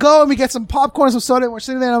 And then we go and we get some popcorn and some soda and we're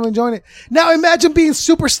sitting there and I'm enjoying it. Now imagine being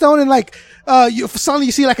super stoned and like, suddenly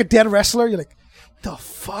you see like a dead wrestler. You're like, the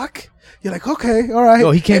fuck? You're like, okay, all right. Yo,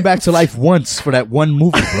 he came back to life once for that one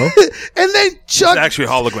movie, bro. And then Chuck. It's actually a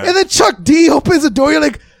hologram. And then Chuck D opens the door. You're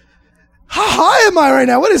like, how high am I right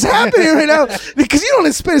now? What is happening right now? Because you don't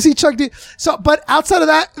expect to see Chuck D. So, but outside of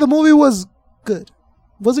that, the movie was good.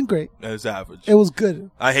 Wasn't great. It was average. It was good.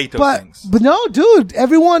 I hate those things. But no, dude,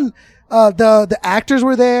 everyone, The actors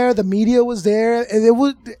were there. The media was there. And it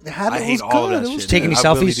was. I hate all of that shit. Taking man. these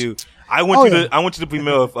I really selfies? do. I went to the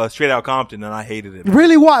premiere of Straight Outta Compton and I hated it.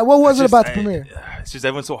 Really? Why? What was it about the premiere? It's just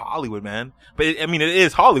everyone's so Hollywood, man. But it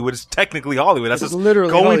is Hollywood. It's technically Hollywood. That's It's just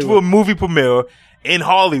literally going Hollywood. to a movie premiere in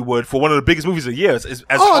Hollywood for one of the biggest movies of the year. It's as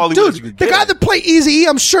Hollywood as you dude, could the get. guy that played Eazy-E,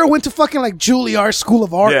 I'm sure went to fucking like Juilliard School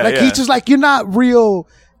of Art. Yeah, like yeah. he's just like, you're not real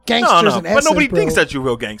gangsters. No, in but essence, nobody bro. thinks that you're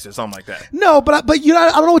real gangster, something like that. No, but you know,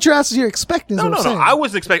 I don't know what your asses you're expecting. Is No, what I'm no. saying. I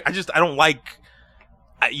wasn't expecting. I don't like.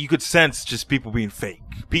 You could sense just people being fake.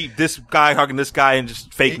 This guy hugging this guy and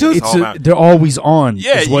just fake. Dude, They're always on.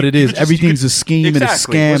 Yeah, is what you- it is. you just- Everything's you a scheme and a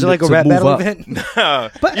Exactly. scam. Was it like a to rap move battle up. event?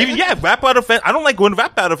 But- rap battle event. I don't like going to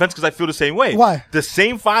rap battle events because I feel the same way. Why? The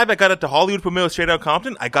same vibe I got at the Hollywood premiere of Straight Outta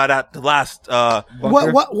Compton, I got at the last.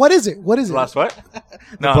 What is it? What is it? Last what?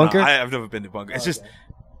 No, Bunker? I've never been to Bunker. It's just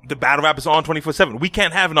the battle rap is on 24/7. We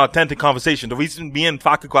can't have an authentic conversation. The reason me and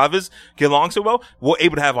Faka Quavis get along so well, we're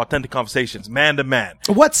able to have authentic conversations, man to man.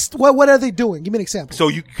 What are they doing? Give me an example. So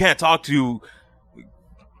you can't talk to.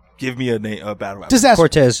 Give me a battle rap. Disaster.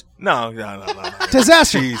 Cortez. No.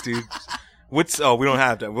 Disaster. Jeez, dude. We don't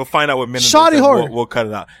have that. We'll find out what minute. Shoddy Horror. We'll cut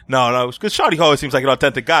it out. No, because Shoddy Horror seems like an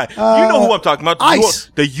authentic guy. You know who I'm talking about.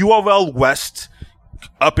 Ice. The URL West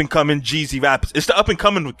up and coming Jeezy rappers. It's the up and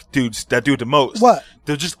coming dudes that do it the most. What?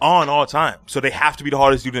 They're just on all the time. So they have to be the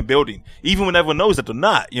hardest dude in the building. Even when everyone knows that they're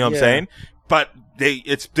not. You know what I'm saying? But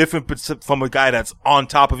it's different from a guy that's on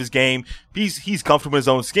top of his game. He's comfortable in his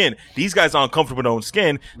own skin. These guys aren't comfortable in their own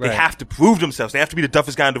skin. They Right. have to prove themselves. They have to be the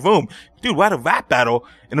toughest guy in the room. Dude, we're at a rap battle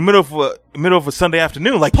in the middle of a Sunday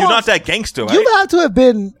afternoon. Like, you're not that gangster, right? You have to have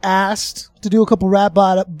been asked to do a couple rap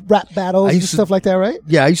battles and used to- stuff like that, right?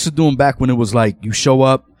 Yeah, I used to do them back when it was like you show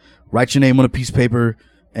up, write your name on a piece of paper,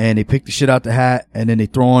 and they pick the shit out the hat, and then they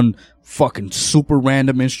throw on fucking super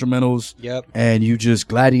random instrumentals. Yep. And you just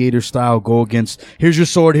gladiator style go against, here's your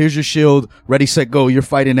sword, here's your shield, ready, set, go. You're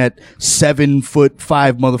fighting that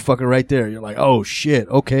 7'5" motherfucker right there. You're like, oh shit,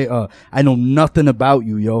 okay, I know nothing about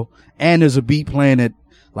you, yo. And there's a beat playing it,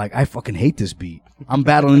 like, I fucking hate this beat. I'm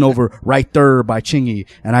battling over Right There by Chingy,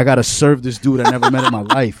 and I gotta serve this dude I never met in my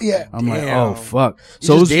life. Yeah. I'm like, Damn. oh fuck. You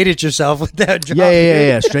So it just was, dated yourself with that job.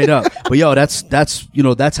 yeah, straight up. But yo,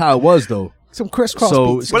 that's how it was though. Some crisscross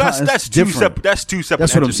So beats. But it's that's two different. separate. That's two separate.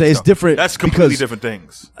 That's what I'm entities, saying. It's though. different That's completely because- different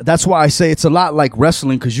things. That's why I say it's a lot like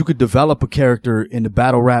wrestling, because you could develop a character in the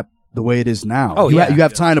battle rap the way it is now. Oh, you yeah. you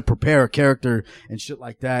have time to prepare a character and shit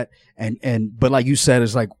like that. But like you said,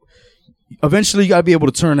 it's like eventually you gotta be able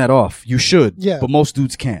to turn that off. You should, Yeah. but most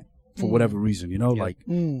dudes can't for whatever reason. You know, like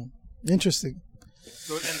Interesting.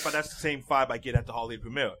 But that's the same vibe I get at the Hollywood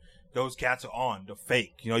premiere. Those cats are on. They're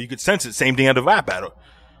fake. You know, you could sense it. Same thing at the rap battle.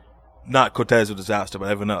 Not Cortez or Disaster, but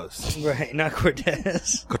everyone else. Right, not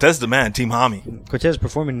Cortez. Cortez is the man. Team Homie. Cortez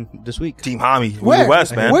performing this week. Team Homie. We Where? the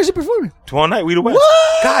West, man. Where's he performing? Tomorrow night, we the West.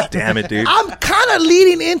 What? God damn it, dude. I'm kind of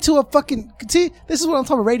leading into a fucking. See, this is what I'm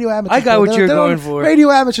talking about. Radio amateurs. I got bro. what you're They don't- going for. Radio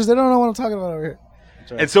amateurs. They don't know what I'm talking about over here.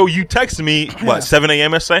 And so you texted me, what, 7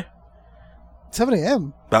 a.m. yesterday? 7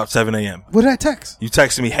 a.m. About 7 a.m. What did I text? You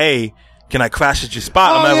texted me, hey, can I crash at your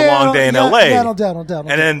spot? I'm Oh, having yeah, a long day in yeah, L.A. yeah, no doubt. And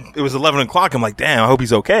then it was 11 o'clock. I'm like, damn, I hope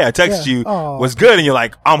he's okay. I texted Yeah. you, Oh. what's good? And you're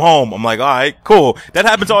like, I'm home. I'm like, all right, cool. That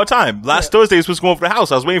happens all the time. Last Thursday, we were supposed to go over to the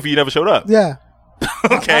house. I was waiting for you. You never showed up. Yeah.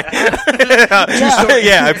 Okay.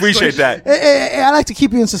 Yeah, I appreciate that. I like to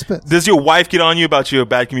keep you in suspense. Does your wife get on you about your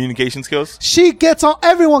bad communication skills? She gets on.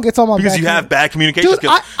 Everyone gets on my Because back. you have bad communication Dude,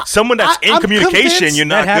 skills. Someone that's in I'm communication, convinced you're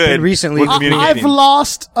not that happened good recently. with I've communicating. I've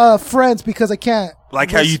lost friends because I can't. Like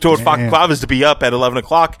how you told Fox Clavas to be up at 11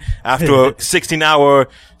 o'clock after a 16-hour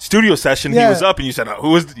studio session. Yeah. He was up and you said,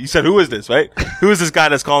 who is this, right? Who is this guy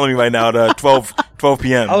that's calling me right now at 12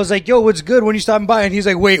 p.m.? I was like, yo, what's good when you stopping by? And he's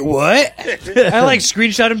like, wait, what? I like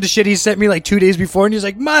screenshot him the shit he sent me like 2 days before. And he's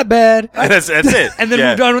like, my bad. That's it. And then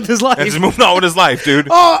Yeah. moved on with his life. And just moved on with his life, dude.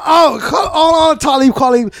 Oh,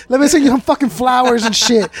 Talib. Let me send you some fucking flowers and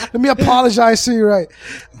shit. Let me apologize to you, right?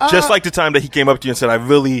 Just like the time that he came up to you and said, I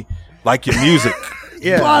really like your music.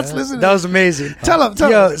 Yeah, Bots, listen to that was amazing. Tell him.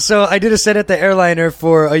 Yo, so I did a set at the Airliner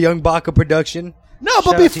for a Young Baka production. No, Shout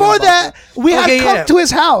but out to before Young that, Baka. we had Okay, come yeah. to his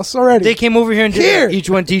house already. They came over here and did Here. Each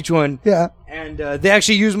One Teach One. Yeah. And they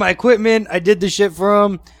actually used my equipment. I did the shit for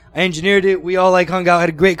them. I engineered it. We all like hung out, had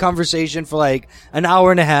a great conversation for like an hour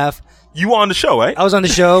and a half. You were on the show, right? I was on the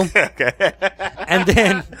show. Okay. And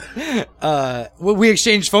then we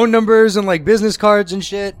exchanged phone numbers and like business cards and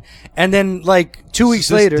shit. And then like 2 weeks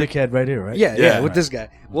this later, dickhead right here, right? yeah, with this guy.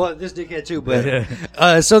 Well, this dickhead too.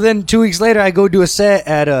 But so then 2 weeks later, I go do a set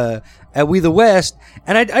at at We the West,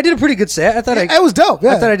 and I did a pretty good set. I thought it was dope.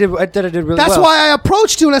 Yeah. I thought I did really well. That's why I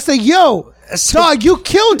approached you and I said, "Yo, dog, you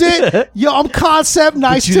killed it. Yo, I'm Concept.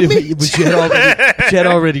 Nice to meet you." But you had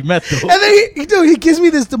already met though. And then he gives me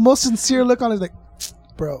the most sincere look on his like,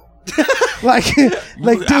 bro. like, dude.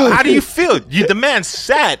 How do you feel? The man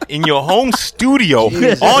sat in your home studio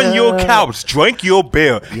on your couch, drank your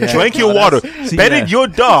beer, drank your water, petted your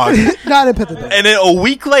dog. Not in pet the dog. And then a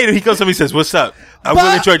week later, he comes to me and says, "What's up? I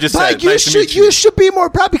really enjoyed your set. You should be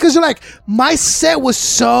more proud because you're like, my set was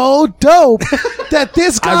so dope that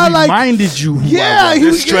this guy reminded you. Yeah,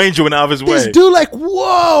 this stranger went out of his way. This dude like,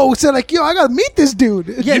 whoa, said like, yo, I gotta meet this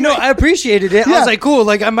dude. Yeah, no, I appreciated it. I was like, cool,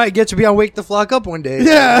 like I might get to be on Wake the Flock Up one day.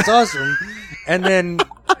 Yeah, that's awesome. And then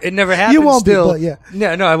it never happened. You won't still. be,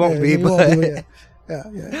 but No, I won't be. But won't be, yeah.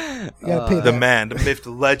 You gotta pay the man, the myth,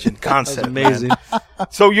 the legend, Concept. Amazing.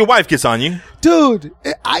 So your wife gets on you, dude.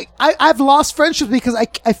 I've lost friendships because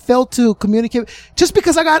I failed to communicate. Just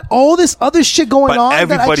because I got all this other shit going on.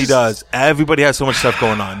 Everybody does. Everybody has so much stuff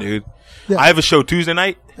going on, dude. Yeah. I have a show Tuesday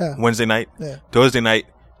night, Wednesday night, Thursday night,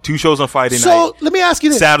 2 shows on Friday night. So let me ask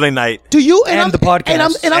you this: Saturday night, do you and the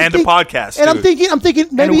podcast and the podcast, and I'm thinking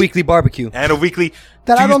maybe and a weekly barbecue and a weekly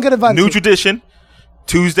that I don't get invited. New to. tradition.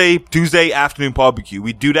 Tuesday afternoon barbecue.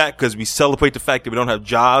 We do that because we celebrate the fact that we don't have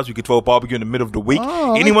jobs. We could throw a barbecue in the middle of the week.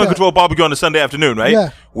 Anyone could throw a barbecue on a Sunday afternoon, right? Yeah.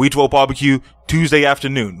 We throw a barbecue Tuesday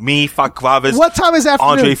afternoon. Me, Fak Graves. What time is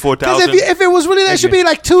afternoon? Andre 4000. Because if it was really that, it should be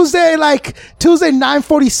like Tuesday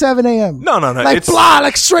 9:47 a.m. No. Like it's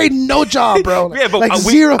like straight no job, bro. Yeah, but like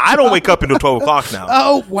zero. I don't wake up until 12 o'clock now.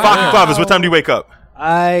 Oh wow. Fak Graves, what time do you wake up?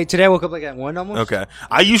 Today I woke up like at 1 almost. Okay.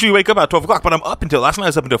 I usually wake up at 12 o'clock, but I'm up until last night. I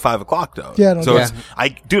was up until 5 o'clock though. Yeah. No, so I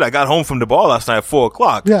got home from the bar last night at 4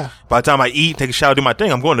 o'clock. Yeah. By the time I eat, take a shower, do my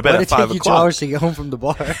thing, I'm going to bed at 5 o'clock. It take you 2 hours to get home from the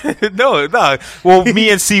bar. No. Well, me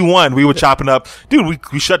and C1, we were chopping up. Dude,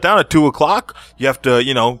 we shut down at 2 o'clock. You have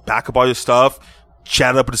to, back up all your stuff,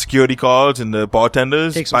 chat up with the security guards and the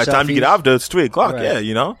bartenders. By the time you get out there, it's 3 o'clock. Right.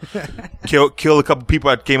 Yeah, kill a couple people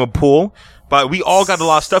at game of pool. But we all got a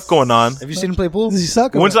lot of stuff going on. Have you seen him play pool? Does he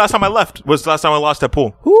suck? When's the last time I left? When's the last time I lost at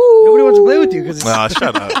pool? Nobody wants to play with you because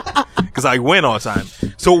shut up. Because I win all the time.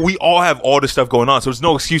 So we all have all this stuff going on. So there's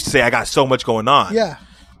no excuse to say I got so much going on. Yeah.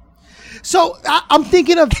 So I'm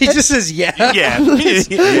thinking of. He just says yeah. Yeah.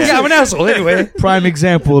 Yeah, I'm an asshole anyway. Prime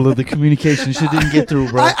example of the communication she didn't get through,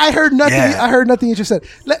 bro. I heard nothing. Yeah. I heard nothing you just said.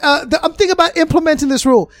 I'm thinking about implementing this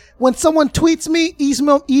rule. When someone tweets me,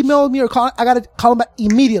 email me, or call, I gotta call them back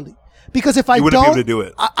immediately. Because if I you don't, be able to do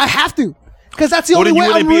it. I have to. Because that's the only way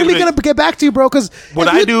I'm really going to get back to you, bro. Because what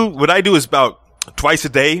I do is about twice a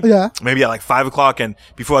day. Yeah. Maybe at like 5 o'clock and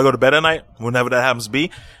before I go to bed at night, whenever that happens to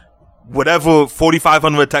be, whatever 4,500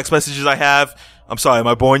 unread text messages I have. I'm sorry, am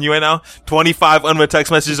I boring you right now? 25 unread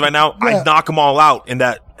text messages right now. Yeah. I knock them all out in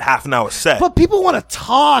that half an hour set. But people want to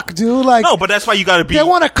talk, dude. Like, no, but that's why you got to be. They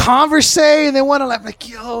want to conversate and they want to like,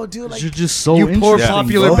 yo, dude. Like, you're just so you interesting, poor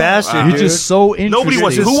popular bro. bastard. You're just so interesting. Nobody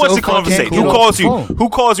wants to. Who wants to conversate? Cool. Who calls you? Who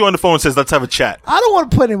calls you on the phone and says, "Let's have a chat"? I don't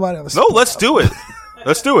want to put anybody on the spot. No, let's do it.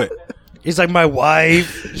 Let's do it. He's like, my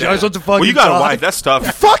wife. She always wants to fucking Well, you got talk. a wife. That's tough.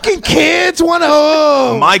 Fucking kids want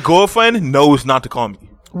to. My girlfriend knows not to call me.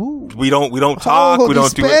 Ooh. We don't talk. We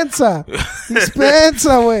don't do it.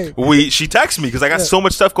 Dispensa, wait. She texts me because I got so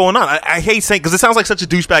much stuff going on. I hate saying because it sounds like such a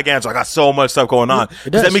douchebag answer. I got so much stuff going on.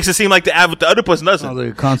 does. That makes it seem like the other person doesn't. Sounds like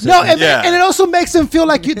a concept. No, and it also makes them feel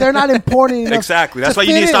like they're not important enough. Exactly. That's to why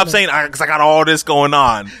you fit need to stop in. saying because I got all this going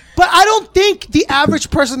on. But I don't think the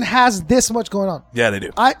average person has this much going on. Yeah, they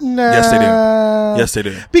do. Nah. Yes, they do. Yes, they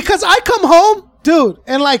do. Because I come home, dude,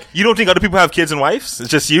 and like, You don't think other people have kids and wives? It's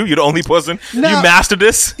just you? You're the only person? No. You mastered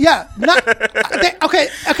this? yeah,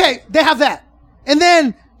 okay, they have that. And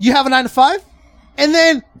then you have a 9 to 5. And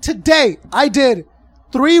then today I did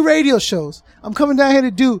 3 radio shows. I'm coming down here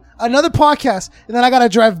to do another podcast, and then I gotta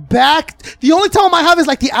drive back. The only time I have is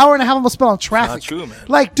like the hour and a half I'm gonna spend on traffic. Not true, man.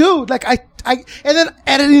 Like, dude, like I and then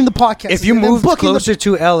editing the podcast. If you and then moved booking closer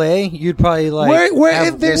to LA, you'd probably like where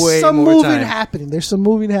have there's way some more moving time. happening. There's some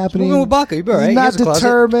moving happening. Moving with Baca, you be all right. He Not has a closet.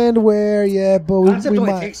 determined where yet, but Concept we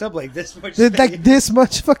only might. takes up like this much There's space. like this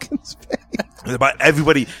much fucking space. About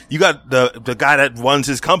everybody. You got the guy that runs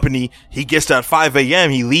his company. He gets there at 5 a.m.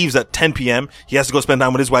 He leaves at 10 p.m. He has to go spend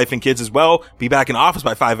time with his wife and kids as well. Be back in the office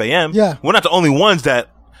by 5 a.m. Yeah. We're not the only ones that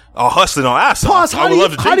are hustling our ass Pause.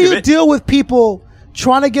 off. How do you deal with people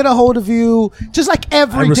trying to get a hold of you, just like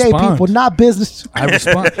everyday respond. people, not business? I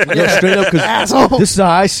respond straight up because Asshole. this is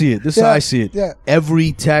how I see it. Yeah.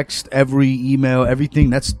 Every text, every email,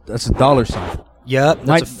 everything, that's a dollar sign. Yep,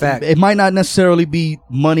 that's a fact. It might not necessarily be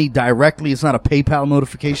money directly. It's not a PayPal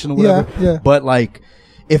notification or whatever. Yeah. But like,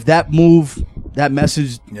 if that move that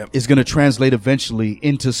message is going to translate eventually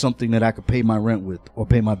into something that I could pay my rent with or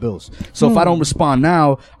pay my bills. So if I don't respond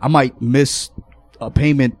now, I might miss a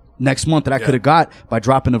payment next month that I could have got by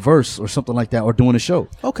dropping a verse or something like that or doing a show.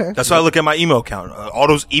 Okay. That's why I look at my email account. All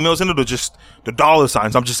those emails in it are just the dollar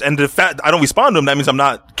signs. And the fact I don't respond to them, that means I'm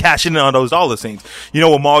not cashing in on those dollar signs. You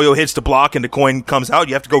know, when Mario hits the block and the coin comes out,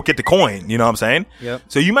 you have to go get the coin. You know what I'm saying? Yep.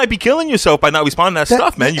 So you might be killing yourself by not responding to that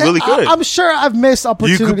stuff, man. You really could. I'm sure I've missed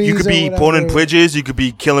opportunities. You could be burning bridges. You could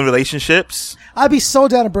be killing relationships. I'd be so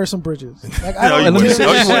down to burn some bridges. Like, No,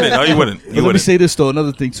 you wouldn't. Let me say this though,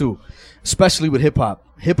 another thing too, especially with hip hop.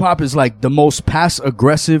 Hip hop is like the most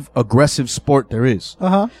aggressive sport there is.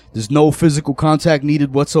 There's no physical contact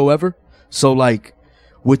needed whatsoever. So like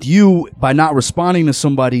with you, by not responding to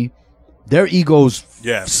somebody, their ego's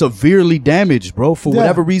severely damaged, bro. For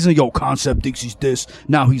whatever reason, Concept thinks he's this.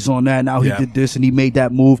 Now he's on that. Now he did this and he made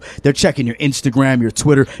that move. They're checking your Instagram, your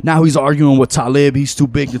Twitter. Now he's arguing with Talib. He's too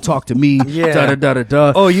big to talk to me.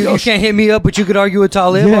 Oh, you can't hit me up, but you could argue with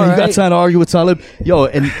Talib. Yeah, you got time to argue with Talib.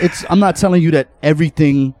 And I'm not telling you that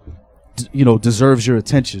everything, deserves your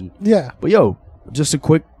attention. Yeah. But just a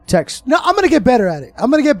quick text. No, I'm going to get better at it. I'm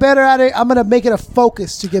going to make it a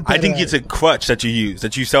focus to get better. I think it's a crutch that you use,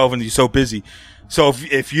 that you self and you're so busy. So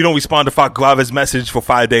if you don't respond to Grave's message for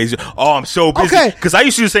 5 days, I'm so busy. Okay. Because I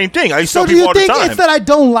used to do the same thing. I used to tell people all the time. So do you think it's that I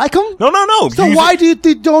don't like them? No. So why do you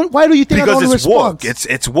think I don't respond? Because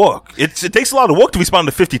it's work. It takes a lot of work to respond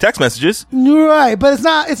to 50 text messages. Right, but it's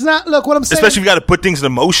not, look, what I'm saying. Especially if you got to put things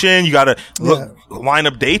in motion, you got to line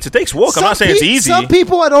up dates. It takes work. I'm not saying it's easy. Some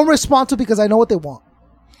people I don't respond to because I know what they want.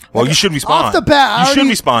 Well, you should respond. Off the bat, you should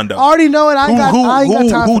respond, though. I already know it. I ain't got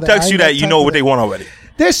time who for that. texts you that you know what they want already?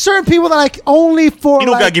 There's certain people that like only for you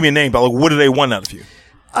don't gotta give me a name, but like, what do they want out of you?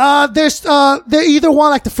 They either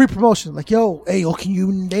want like the free promotion, like hey, can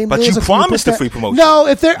you name? But this you promised the free promotion. No,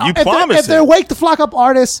 if they're Wake the Flock Up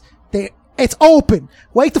artists, it's open.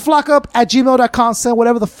 WakeTheFlockUp@gmail.com. Send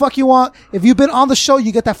whatever the fuck you want. If you've been on the show,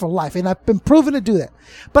 you get that for life. And I've been proven to do that.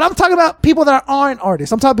 But I'm talking about people that aren't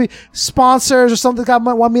artists. I'm talking about sponsors or something that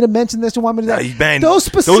might want me to mention this or want me to do that. Man, those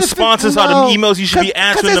sponsors are the emails you should be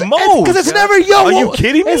answering the most. Because it's never, are you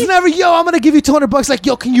kidding me? It's never, I'm going to give you $200. Like,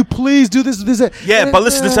 can you please do this? Yeah, but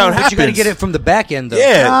listen, this is how it happens. But you got to get it from the back end, though.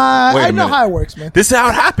 Yeah. I know how it works, man. This is how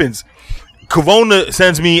it happens. Corona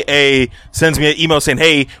sends me an email saying,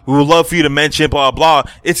 "Hey, we would love for you to mention blah blah."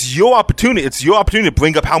 It's your opportunity. It's your opportunity to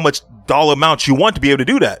bring up how much dollar amount you want to be able to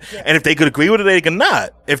do that. Yeah. And if they could agree with it, they can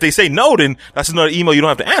not. If they say no, then that's another email you don't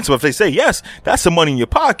have to answer. But if they say yes, that's some money in your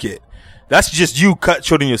pocket. That's just you cut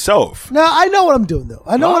short on yourself. No, I know what I'm doing though.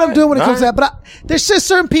 I know what I'm doing when it comes to that. But there's just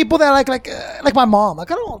certain people that like my mom.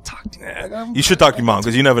 Like I don't want to talk to you. Yeah. You should talk to your mom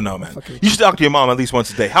because you never know, man. You should talk to your mom at least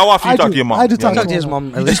once a day. How often do you talk to your mom? I do talk to his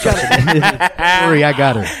mom at least. Don't worry, I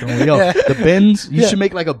got her. The bins. You should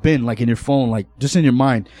make like a bin, like in your phone, like just in your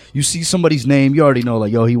mind. You see somebody's name, you already know,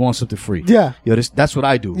 like he wants something free. Yeah. That's what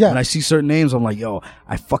I do. Yeah. When I see certain names, I'm like,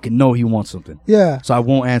 I fucking know he wants something. Yeah. So I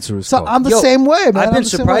won't answer his call. I'm the same way, man. I've been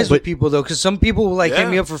surprised with people though, because some people will hit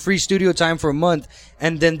me up for free studio time for a month,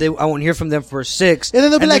 and then I won't hear from them for 6. And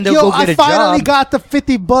then they'll be like, I finally got the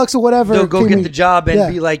 $50 or whatever. They'll go get the job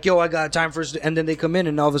and be like, I got time for, and then they come in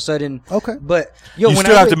and all of a sudden, okay. But you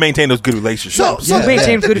still have to maintain those good relationships. So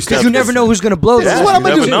maintain good, because you never know who's going to blow this. This is what I'm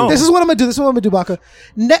going to do. This is what I'm going to do, Baka.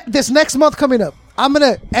 This next month coming up, I'm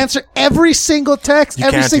going to answer every single text,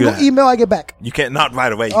 every single email I get back. You can't, not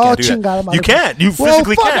right away. You can't do that. You can't. You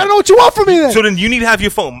physically can't. I don't know what you want from me then. So then you need to have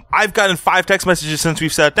your phone. I've gotten 5 text messages since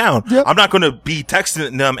we've sat down. Yep. I'm not going to be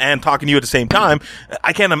texting them and talking to you at the same time.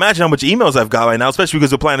 I can't imagine how much emails I've got right now, especially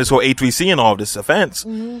because we're planning this whole A3C and all of this offense.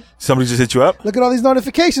 Mm-hmm. Somebody just hit you up. Look at all these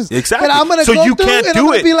notifications. Exactly. And I'm gonna so go you can't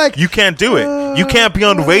do it. Be like, you can't do it. You can't be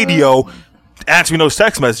on the radio answering those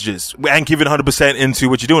text messages and giving 100% into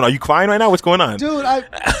what you're doing. Are you crying right now? What's going on? Dude, I'm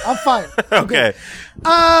fine. Okay.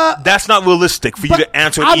 That's not realistic for you to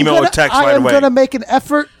answer an email or text right away. I am going to make an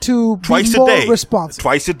effort to be more responsive.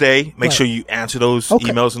 Twice a day. Make sure you answer those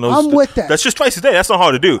emails and those. I'm with that. That's just twice a day. That's not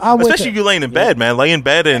hard to do. Especially if you're laying in bed, man. Lay in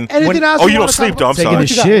bed and... you don't sleep, though. I'm sorry.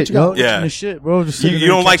 Taking a shit, yo. Yeah. Taking a shit, bro. You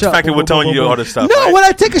don't like the fact that we're telling you all this stuff. No, when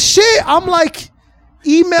I take a shit, I'm like...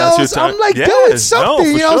 emails, I'm like, doing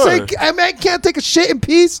something. What I'm saying? I can't take a shit in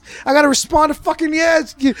peace. I got to respond to fucking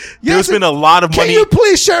There's been a lot of money. Can you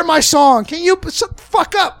please share my song? Can you shut the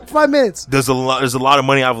fuck up? 5 minutes. There's a lot of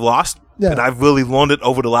money I've lost. Yeah. And I've really loaned it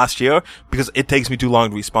over the last year because it takes me too long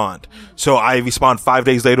to respond. So I respond 5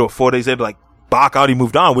 days later or 4 days later, like, Bach already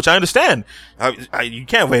moved on, which I understand. You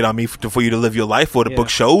can't wait on me for you to live your life or to book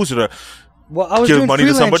shows or to Well, I was give doing money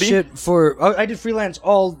to freelance somebody? shit I did freelance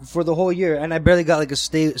all for the whole year, and I barely got like a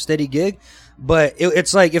steady gig. But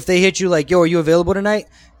it's like if they hit you like, yo, are you available tonight?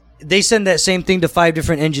 They send that same thing to 5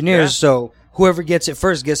 different engineers, so whoever gets it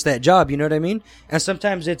first gets that job. You know what I mean? And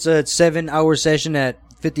sometimes it's a 7-hour session at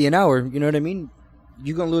 $50 an hour. You know what I mean?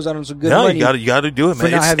 You're gonna lose out on some good money. You gotta do it, for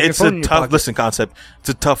not man. having your It's phone a in your tough pocket. concept. It's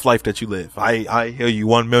a tough life that you live. I hear you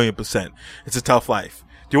 1,000,000%. It's a tough life.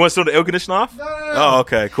 Do you want to turn the air conditioner off? No. Oh,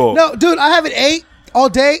 okay, cool. No, dude, I haven't ate all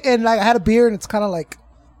day, and like I had a beer, and it's kind of like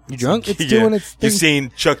You drunk? it's doing its thing. You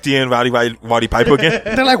seen Chuck D and Roddy Piper again?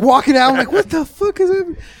 They're like walking out. I'm like, what the fuck is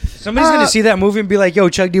it? Somebody's gonna see that movie and be like, "Yo,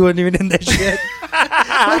 Chuck D wasn't even in that shit."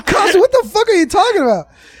 Like, Cos, what the fuck are you talking about?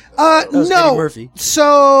 was No. Eddie Murphy.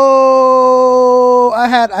 So I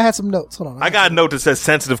had some notes. Hold on. I got a note that says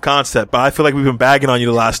sensitive concept, but I feel like we've been bagging on you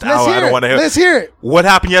the last Let's hour. I hear don't it. want to hear. Let's hear it. What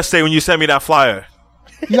happened yesterday when you sent me that flyer?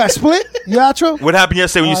 You got split? You outro? What happened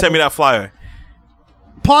yesterday when you sent me that flyer?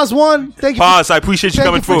 Pause one. Thank you. Pause. I appreciate you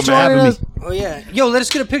coming for through, man. joining us. Oh yeah. Yo, let us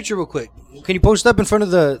get a picture real quick. Can you post up in front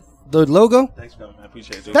of the logo? Thanks, man. I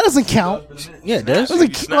appreciate it. That doesn't count. Yeah, it does.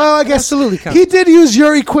 Well, I guess Absolutely counts. he did use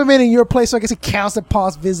your equipment in your place, so I guess it counts that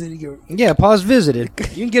pause visiting your. Yeah, pause visited.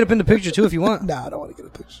 You can get up in the picture too if you want. Nah, I don't want to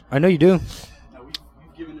get a picture. I know you do.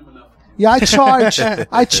 Yeah, I charge.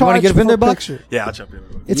 I charge get up for in there, a Buck? picture. Yeah, I'll jump in.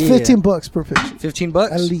 It's Yeah. $15 per picture,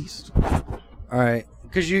 $15 at least. All right,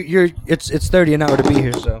 because it's $30 an hour to be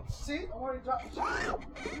here. So See, I want to drop.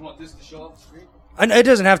 You want this to show off the screen? and it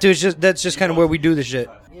doesn't have to. It's just that's just kind of where we do the shit.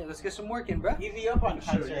 Yeah, let's get some work in, bro.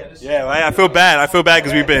 Yeah, I feel bad. I feel bad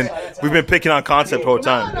because we've been picking on concept the whole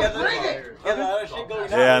time.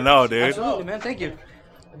 Yeah, I know, dude. Absolutely, man. Thank you.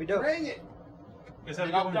 That'd be dope.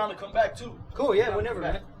 I'm down to come back too. Cool. Yeah, whenever,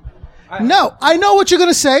 man. No, I know what you're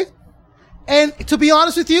gonna say, and to be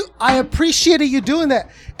honest with you, I appreciated you doing that.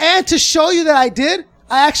 And to show you that I did,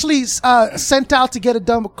 I actually sent out to get it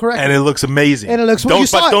done correctly. And it looks amazing. And it looks- you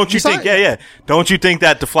saw it. Don't You you saw think? it. Yeah. Don't you think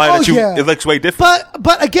that the flyer Oh, that yeah. it looks way different?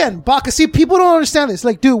 But again, Baka, see, people don't understand this.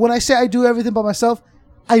 Like, dude, when I say I do everything by myself,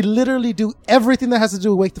 I literally do everything that has to do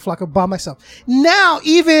with Wake the Flock Up by myself. Now,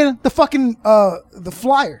 even the fucking the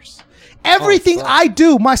flyers. Everything I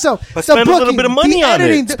do myself. But The spend a little booking, bit of money the on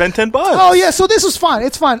editing, it. Spend $10. Oh yeah, so this was fine.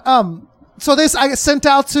 It's fine. So this I sent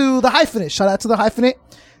out to the hyphenate. Shout out to the hyphenate.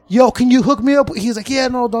 Yo, can you hook me up? He's like, yeah,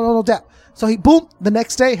 no doubt. So he boom, the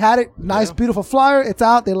next day had it. Nice, beautiful flyer. It's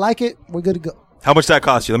out. They like it. We're good to go. How much that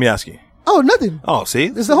cost you? Let me ask you. Oh, nothing. Oh, see?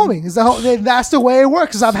 It's the homie. That's the way it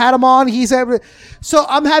works. Cause I've had him on. So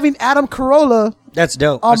I'm having Adam Carolla That's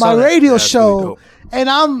dope. on I saw my that. radio That's show, really dope. and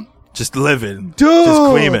I'm Just living. dude, Just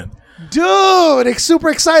claiming. dude, super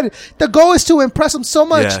excited. The goal is to impress him so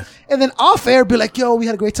much, Yeah. and then off air be like, "Yo, we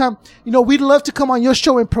had a great time. You know, we'd love to come on your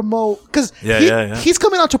show and promote because Yeah. he's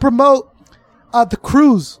coming out to promote." The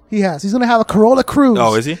cruise he has. He's going to have a Corolla cruise.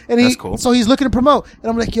 Oh, is he? And That's cool. So he's looking to promote. And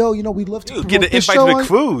I'm like, yo, you know, we'd love to Dude, promote get an this invite show to the on-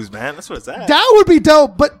 cruise, man. That's what it's at. That would be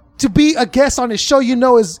dope. But to be a guest on his show, you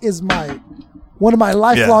know, is my one of my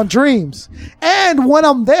lifelong dreams. And when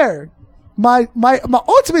I'm there, my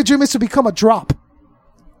ultimate dream is to become a drop.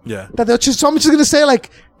 Yeah. So I'm just going to say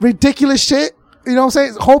like ridiculous shit. You know what I'm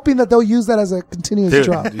saying? Hoping that they'll use that as a continuous Dude,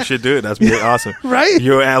 drop. you should do it. That's pretty awesome. Right?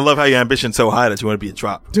 I love how your ambition's so high that you want to be a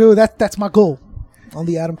drop. Dude, that's my goal on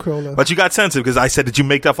the Adam Carolla. But you got sensitive because I said, did you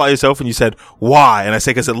make that flyer yourself? And you said, why? And I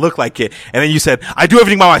said, because it looked like it. And then you said, I do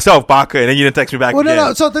everything by myself, Baka. And then you didn't text me back Well, again.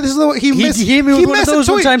 no. So this is the he missed. he hit me with he one of missed a those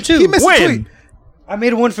one tweet. time, too. He missed a When? tweet. I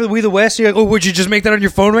made one for We the West. You're like, oh, would you just make that on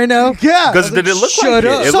your phone right now? Yeah. Because did it look Shut like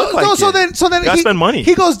up. it? It looked like it. So then You gotta spend money.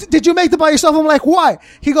 He goes, did you make it by yourself? I'm like, why?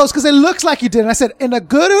 He goes, because it looks like you did. And I said, in a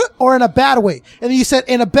good or in a bad way? And then you said,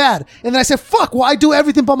 in a bad. And then I said, fuck, well, I do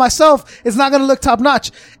everything by myself. It's not going to look top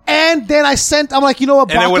notch. And then I'm like, you know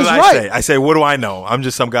what? And then what did Baka's I right. say? I say, what do I know? I'm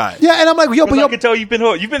just some guy. Yeah. And I'm like, yo, but I yo, can tell you've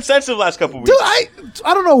been sensitive the last couple of weeks. dude,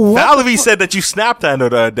 I don't know what. Valerie said that you snapped at her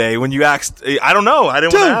the other day when you asked. I don't know. I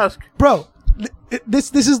didn't want to ask. Bro,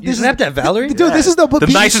 this is You snapped at Valerie? dude. This is the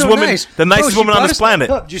nicest so woman, nice. the nicest Bro, she woman on brought this us planet.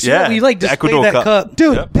 that cup. Did you see Yeah, that? We like the displayed Ecuador that cup. cup.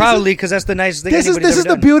 Dude, Yeah. Proudly, because that's the nicest thing This is anybody's the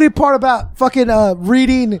ever done. beauty part about fucking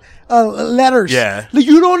reading letters. Yeah. Like,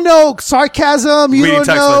 you don't know sarcasm. You Reading don't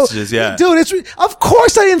text know, messages, yeah. Dude, of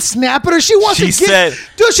course I didn't snap at her. She wants She to said-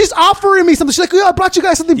 dude. She's offering me something. She's like, yo, I brought you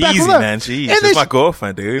guys something back Easy, from her. man. Jeez, And then it's my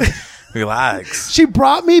girlfriend, dude. Relax. she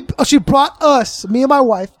brought us, me and my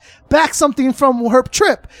wife, back something from her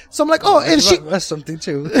trip. So I'm like, oh, and she, That's something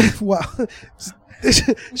too. wow.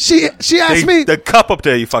 she asked me. The cup up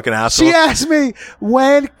there, you fucking asshole. She asked me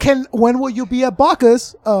when will you be at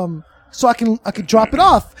Baka's so I can drop it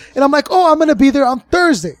off, and I'm like, oh, I'm gonna be there on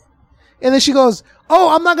Thursday, and then she goes,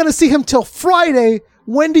 oh, I'm not gonna see him till Friday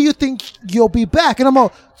when do you think you'll be back? And I'm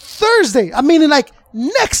all, Thursday. I mean, like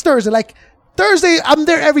next Thursday, like Thursday. I'm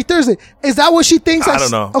there every Thursday. Is that what she thinks? I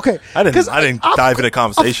don't know. Okay. I didn't dive into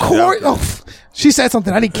conversation. Of course. She said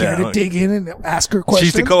something. I didn't care to dig in and ask her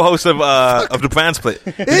questions. She's the co-host of the Brand Split.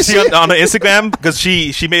 Did you see on the Instagram? Because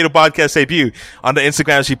she made a podcast debut. On the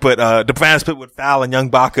Instagram, she put the Brand Split with Fal and Young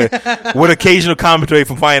Baka with occasional commentary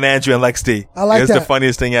from Fire and Andrew and Lex T. I like that. It's the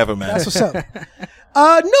funniest thing ever, man. That's what's up.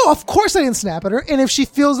 No, of course I didn't snap at her. And if she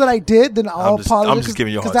feels that I did, then I'll apologize. I'm just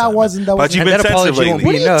giving you a hard time. But Wasn't you've been sensitive lately.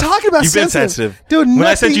 What are you talking about? You've been sensitive. Dude, when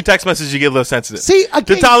I sent you text messages, you get a little sensitive. See,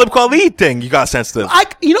 the Talib Kweli thing, you got sensitive. I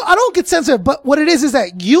don't get sensitive, but what it is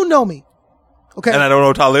that you know me. Okay. And I don't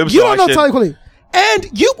know Talib. You don't know Talib Kweli.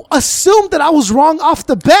 And you assumed that I was wrong off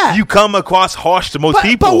the bat. You come across harsh to most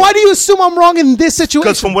people. But why do you assume I'm wrong in this situation?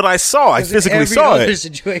 Because from what I saw, I physically saw it.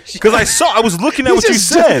 Because I was looking at what you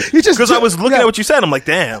said. Because I was looking at what you said. I'm like,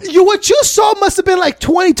 damn. What you saw must have been like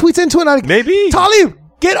 20 tweets into it. Like, maybe. Talib,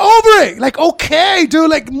 get over it. Like, okay, dude,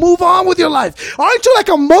 like, move on with your life. Aren't you like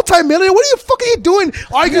a multimillionaire? What the fuck are you doing?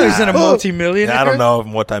 He's a multimillionaire. I don't know if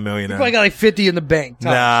I'm multimillionaire. He probably got like 50 in the bank.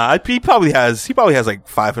 Nah, he probably has like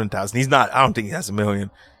 500,000. He's not. I don't think he has $1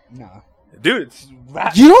 million. No. Dude, it's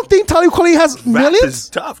rap. You don't think Talib Kweli has millions? Rap is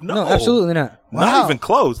tough. No, absolutely not. Not even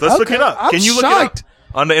close. Let's look it up. Can you look it up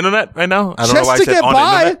on the internet right now? I don't know why I said on the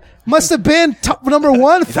internet. Must have been number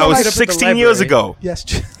one. That was 16 years ago. Yes.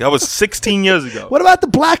 That was 16 years ago. What about the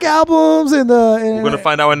Black albums and the? We're gonna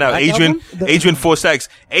find out right now. Adrian 4Sex.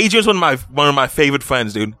 Adrian's one of my favorite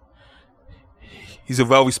friends, dude. He's a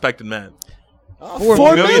well-respected man.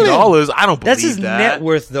 $4 million? I don't believe that's his that. net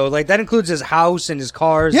worth, though. Like that includes his house and his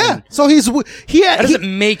cars. Yeah, so that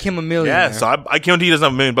doesn't make him a millionaire. Yeah, so I guarantee he doesn't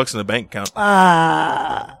have $1 million in the bank account.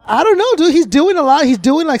 I don't know, dude. He's doing a lot. He's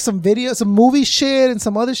doing like some videos, some movie shit, and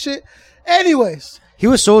some other shit. Anyways, he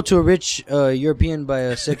was sold to a rich European by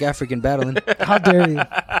a sick African battling. How dare you?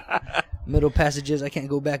 Middle passages. I can't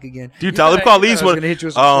go back again. Dude, Talib Kweli's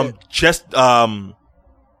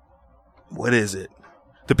what is it?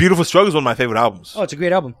 The Beautiful Struggle is one of my favorite albums. Oh, it's a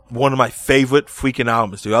great album. One of my favorite freaking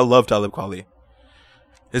albums, dude. I love Talib Kweli.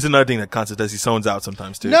 There's another thing that Concept does. He zones out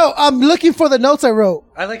sometimes, too. No, I'm looking for the notes I wrote.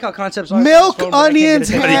 I like how Concepts are. Milk, onions,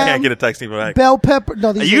 ham. But he can't get a texting back. Bell pepper.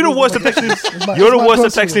 No, you're the worst at texting. You're the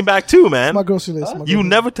worst at texting back, too, man. My grocery list. You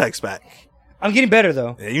never text back. I'm getting better,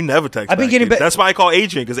 though. Yeah, you never text back. I've been getting better. That's why I call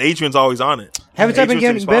Adrian, because Adrian's always on it. Haven't I been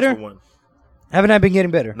getting better? Haven't I been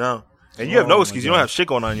getting better? No. And you have no excuse. You don't have shit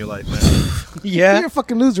going on in your life, man. Yeah. You're a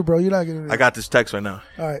fucking loser, bro. You're not getting it. I got this text right now.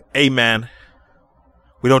 All right. Hey, man.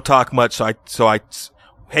 We don't talk much,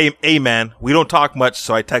 hey, man. We don't talk much,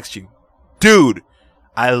 so I text you. Dude,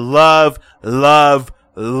 I love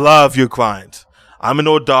your clients. I'm an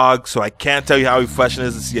old dog, so I can't tell you how refreshing it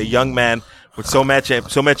is to see a young man with so much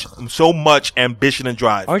ambition and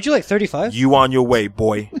drive. Aren't you like 35? You on your way,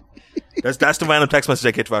 boy. That's the random text message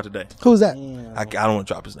I get throughout today. Who's that? I don't want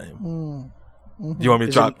to drop his name. You want me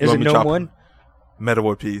to drop? Is it no one? Meta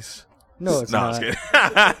World Peace. No, it's not.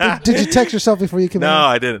 Did you text yourself before you came in? No,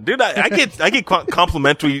 I didn't. Dude, I get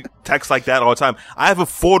complimentary texts like that all the time. I have a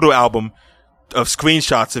photo album of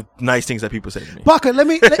screenshots of nice things that people say to me. Baka,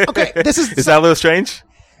 okay, this is... Is that a little strange?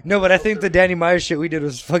 No, but I think the Danny Myers shit we did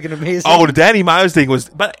was fucking amazing. Oh, the Danny Myers thing was...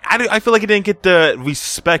 But I feel like it didn't get the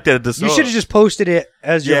respect that it deserved. You should have just posted it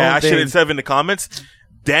as your own thing. I should have instead of in the comments.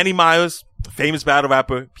 Danny Myers, famous battle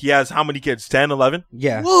rapper. He has how many kids? 10, 11?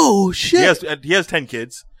 Yeah. Whoa, shit. He has 10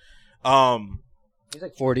 kids. He's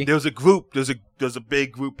like 40. There's a group. There's a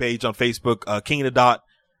big group page on Facebook. King of the Dot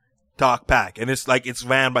Talk Pack, and it's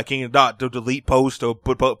ran by King of the Dot. They'll delete posts or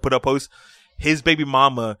put up posts. His baby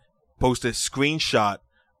mama posted a screenshot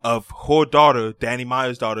of her daughter, Danny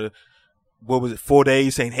Myers' daughter. What was it? 4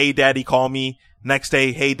 days saying, "Hey, daddy, call me." Next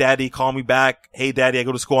day, "Hey, daddy, call me back." "Hey, daddy, I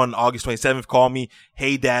go to school on August 27th. Call me."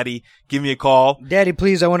 "Hey, daddy, give me a call." "Daddy,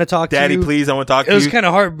 please, I want to talk to you." "Daddy, please, I want to talk to you." It was kind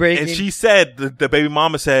of heartbreaking. And she said, the baby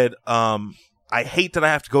mama said, "I hate that I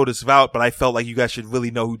have to go this route, but I felt like you guys should really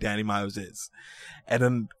know who Danny Myers is." And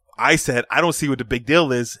then I said, "I don't see what the big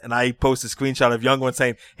deal is." And I posted a screenshot of young one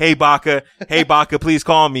saying, "Hey, Baka, please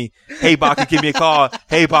call me. Hey, Baka, give me a call.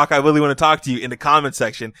 Hey, Baka, I really want to talk to you," in the comment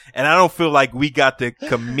section. And I don't feel like we got the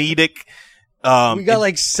comedic, we got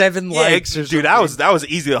like 7 likes or something. Dude, that was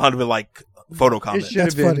easily 100 like photo comment.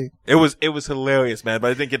 That's funny. It was hilarious, man,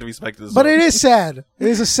 but I didn't get the respect of the But it is sad. It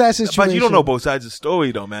is a sad situation. But you don't know both sides of the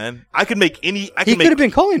story, though, man. He could have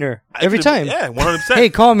been calling her every time. Yeah, 100%. "Hey,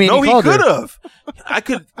 call me." No, he could have. I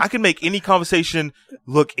could make any conversation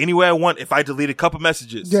look any way I want if I delete a couple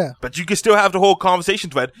messages. Yeah. But you can still have the whole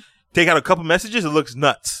conversation thread. take out a couple messages, it looks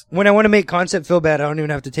nuts. When I want to make concept feel bad, I don't even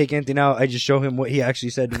have to take anything out. I just show him what he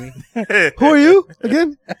actually said to me. Who are you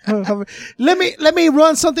again? Let me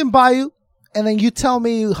run something by you, and then you tell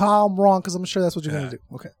me how I'm wrong, because I'm sure that's what you're gonna do.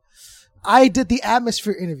 Okay. I did the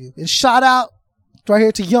atmosphere interview, and shout out right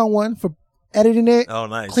here to Young One for editing it,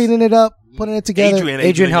 cleaning it up, putting it together.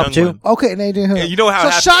 Adrian helped too. Okay, and Adrian helped. You know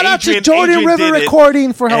how? So shout out to Jordan River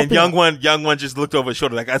Recording for helping. And Young One just looked over his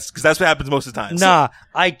shoulder, like because that's what happens most of the time. Nah,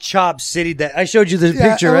 I chopped City. That I showed you the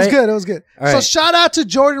picture, right? It was good. All so right. shout out to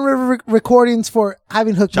Jordan River Recordings for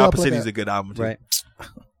having hooked me up. Chopper City's a good album too. Right.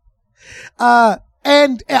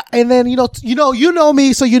 And then you know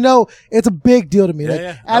me, so you know it's a big deal to me.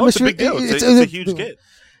 Yeah. No, it's a big deal. It's a huge kid.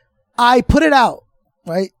 I put it out,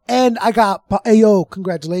 right? And I got, yo,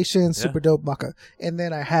 congratulations, super dope, Baka. And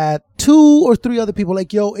then I had 2 or 3 other people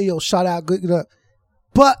like, yo, shout out, good.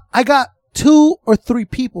 But I got 2 or 3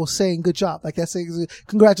 people saying good job, like that, saying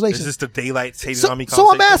congratulations. Is this the daylight hating on me?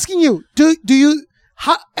 So I'm asking you, do you?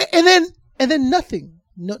 How, and then nothing,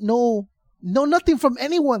 no, nothing from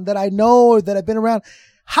anyone that I know or that I've been around.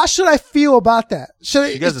 How should I feel about that?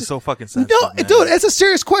 You guys are so fucking sensitive. No, man. dude, it's a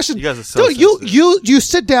serious question. You guys are so sensitive. You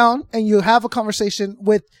sit down and you have a conversation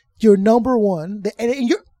with your number one, and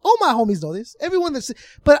you're, all my homies know this. Everyone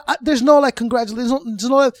but there's no like congratulations. There's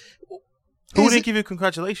no. Who didn't give you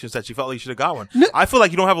congratulations that you felt like you should have got one? No, I feel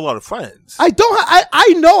like you don't have a lot of friends. I don't.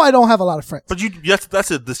 I know I don't have a lot of friends. But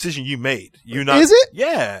that's a decision you made. Is it?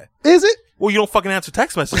 Yeah. Is it? Well, you don't fucking answer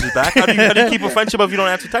text messages back. How do you keep a friendship if you don't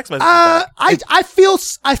answer text messages back? I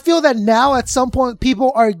feel that now at some point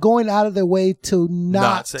people are going out of their way to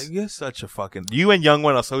not say, you're such a fucking. You and Young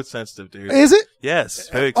One are so sensitive, dude. Is it? Yes.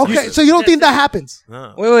 Very okay, so you don't think that happens?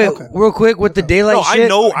 No. Wait, okay. Real quick with the daylight shit. I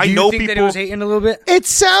know think people. That he was hating a little bit. It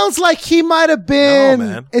sounds like he might have been. No,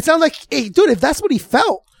 man. It sounds like, hey, dude, if that's what he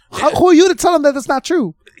felt, who are you to tell him that that's not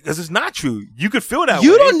true? Because it's not true. You could feel that way.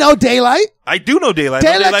 You don't know Daylight. I do know Daylight.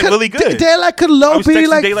 Daylight really good. Daylight could low be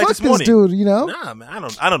like, Daylight fuck this dude, you know? Nah, man.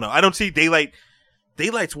 I don't know. I don't see Daylight.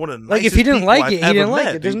 Daylight's one of the nicest like if he didn't like it, he didn't like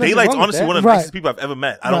met, it. Daylight's honestly one of the nicest people I've ever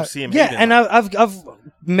met. I don't see him. Yeah, and I've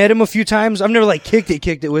met him a few times. I've never like kicked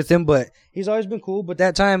it with him, but he's always been cool. But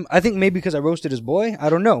that time, I think maybe because I roasted his boy. I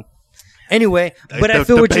don't know. Anyway, but I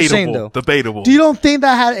feel what you're saying though. Debatable. Do you don't think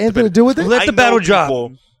that had anything to do with it? Let the battle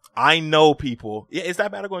drop. I know people. Yeah, is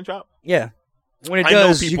that battle going to drop? Yeah. When it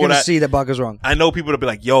does, you're going to see that Baka's wrong. I know people that be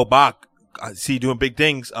like, yo, Bak, I see you doing big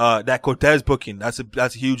things. That Cortez booking, that's a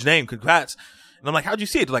huge name. Congrats. And I'm like, how'd you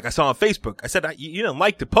see it? They're like, I saw it on Facebook. I said, you didn't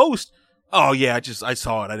like the post. Oh yeah, I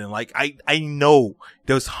saw it. I didn't like. I know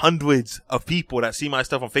there's hundreds of people that see my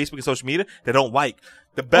stuff on Facebook and social media that don't like.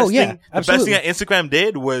 The best thing that Instagram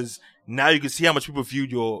did was now you can see how much people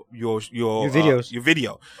viewed your videos. Your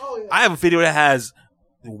video. Oh, yeah. I have a video that has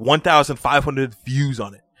 1,500 views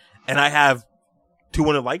on it, and I have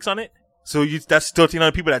 200 likes on it. So that's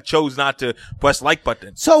 1,300 people that chose not to press like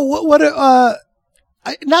button. So what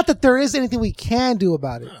not that there is anything we can do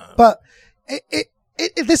about it, but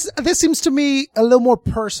this seems to me a little more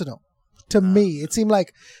personal to me. It seemed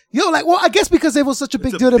like, I guess because it was such a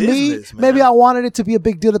big deal to me, man. Maybe I wanted it to be a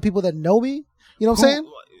big deal to people that know me. You know what I'm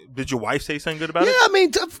saying? Did your wife say something good about it? Yeah, I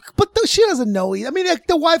mean, but she doesn't know it. I mean,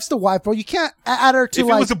 the wife's the wife, bro. You can't add her to if it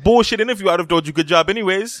was a bullshit interview, I'd have told you good job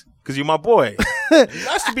anyways, because you're my boy.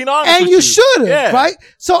 That's to be honest and with you should have, right?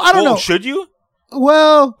 So I don't know. Should you?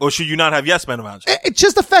 Well, or should you not have yes men around you? It's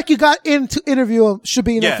just the fact you got in to interview him should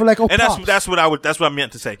be enough for like, and that's what I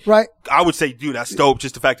meant to say. Right. I would say, dude, that's dope.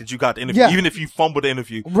 Just the fact that you got the interview, even if you fumbled the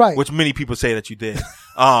interview, right? Which many people say that you did.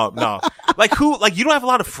 No, like you don't have a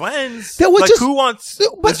lot of friends. Who wants?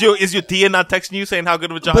 Is your Tia not texting you saying how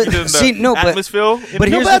good of a job you did in the atmosphere? But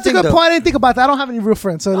that's a good point. I didn't think about that. I don't have any real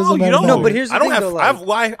friends, so it doesn't matter. No, but here's the thing.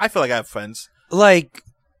 I feel like I have friends. Like,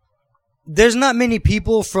 there's not many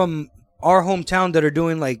people from our hometown that are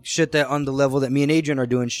doing like shit that on the level that me and Adrian are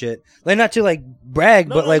doing shit. Like, not to like brag,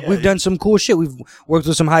 but we've done some cool shit. We've worked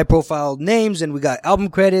with some high profile names and we got album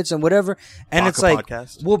credits and whatever. And Baka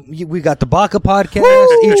it's like, we got the Baka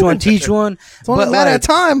podcast, Each One Teach One. It's only a matter of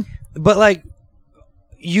time. But like,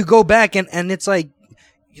 you go back and it's like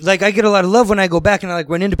I get a lot of love when I go back and I like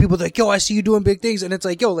run into people like, yo, I see you doing big things. And it's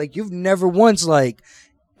like, yo, like you've never once like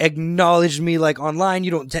acknowledged me like online. You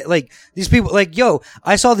don't like these people like, yo,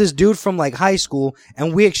 I saw this dude from like high school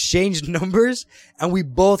and we exchanged numbers and we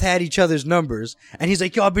both had each other's numbers and he's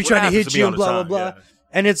like, yo, I've been trying to hit you and blah blah blah. Yeah.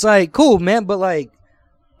 And it's like, cool, man, but like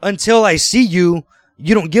until I see you,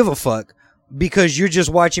 you don't give a fuck. because you're just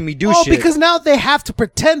watching me do Oh, shit. because now they have to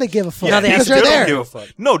pretend to give a fuck. Now they have because to they're pretend there. to give a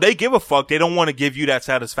fuck. No, they give a fuck. They don't want to give you that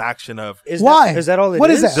satisfaction of. Why? Is that all it is?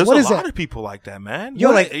 What is that? There's What a is lot that? of people like that, man.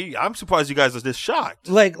 Yo, I'm surprised you guys are this shocked.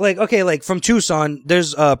 Like from Tucson,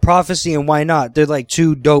 there's Prophecy and Why Not. They're like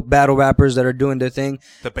two dope battle rappers that are doing their thing.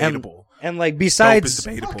 Debatable. And like Dope besides is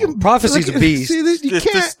debatable. Fucking- Prophecy's a look, beast. see, this- you It's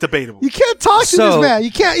can't. just debatable. You can't talk to So- this man.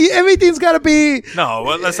 You can't. Everything's got to be. No,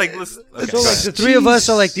 well, let's okay, So like the three of us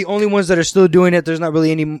are like the only ones that are still doing it. There's not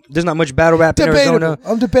much battle rap in Debatable. Arizona.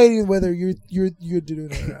 I'm debating whether you're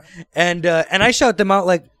doing it or not. And I shout them out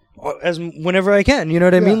like as whenever I can. You know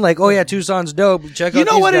what I Yeah. mean? Like, oh yeah, Tucson's dope. Check out You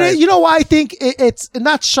know these what guys. it is? You know why I think it's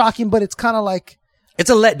not shocking, but it's kind of like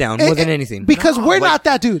It's a letdown more than anything. because No, we're like- not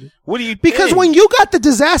that dude. What do you? Because think? when you got the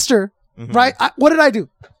disaster, right? What did I do?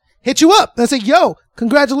 Hit you up. I said, "Yo,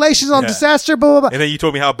 congratulations on Yeah. disaster." Blah blah blah. And then you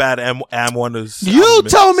told me how bad Am1 is. You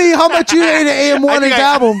told me how much you hated AM1's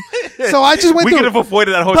album, so I just went We through. could have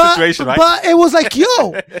avoided that whole but, situation, right? But it was like,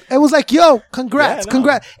 yo, congrats, Yeah, no.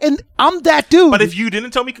 congrats, and I'm that dude. But if you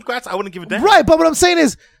didn't tell me congrats, I wouldn't give a damn. right, but what I'm saying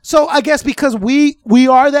is, so I guess because we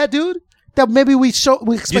are that dude, that maybe we expect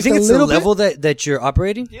Do you think a it's the little level bit. that you're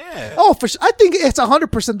operating? Yeah. Oh, for sure. I think it's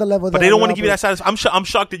 100% the level. But they don't want to give you that satisfaction. I'm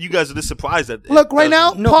shocked that you guys are this surprised that. Look, right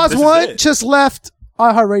now, Pause this is One it. just left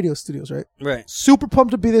iHeartRadio studios, right? Right. Super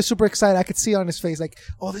pumped to be there, super excited. I could see it on his face, like,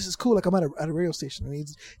 oh, this is cool. Like, I'm at a radio station. And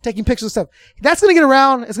he's taking pictures and stuff. That's going to get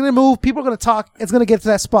around. It's going to move. People are going to talk. It's going to get to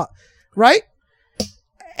that spot, right?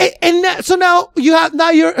 So now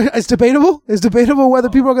it's debatable. It's debatable whether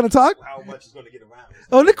people are going to talk. How much is going to get around?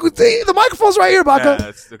 Oh, look, see, the microphone's right here, Baca. Yeah,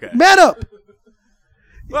 it's okay. Man up.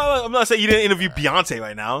 Well, I'm not saying you didn't interview Beyonce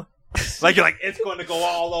right now. Like you're like it's going to go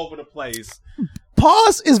all over the place.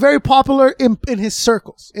 Pause is very popular in his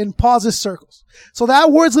circles, in Pause's circles. So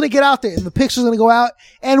that word's going to get out there and the picture's going to go out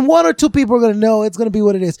and one or two people are going to know it's going to be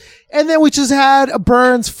what it is. And then we just had a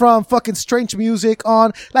Burns from fucking Strange Music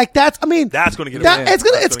on. Like that's going to get around.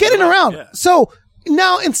 It's getting around. Yeah. So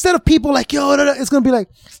now instead of people like, yo, it's going to be like,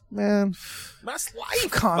 man, That's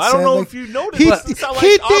life. concept. I don't know Like, if you noticed. It's how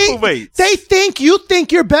life operates. they think you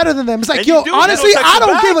think you're better than them. It's like, And yo, you do. honestly, That'll I set you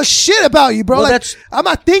don't back. give a shit about you, bro. Well, like, I'm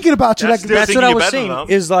not thinking about you. That's Like, still That's thinking what I you're was better saying. than them.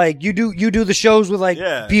 Is like you do the shows with like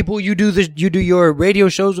Yeah. people. You do your radio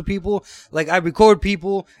shows with people. Like I record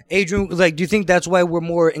people. Adrian, like, do you think that's why we're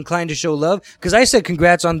more inclined to show love? Because I said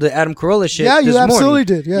congrats on the Adam Carolla shit. Yeah, you this absolutely morning.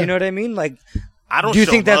 did, yeah. You know what I mean? Like, I don't. do you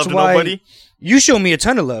show think that's love to why nobody. you show me a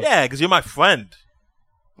ton of love? Yeah, because you're my friend.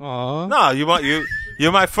 Aww. No,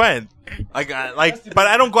 you're my friend. But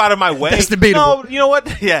I don't go out of my way. That's debatable. No, you know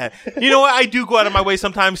what? Yeah, you know what? I do go out of my way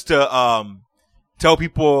sometimes to tell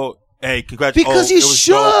people, hey, congratulations. Because you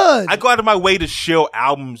should. I go out of my way to show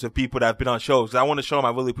albums of people that have been on shows. I want to show them I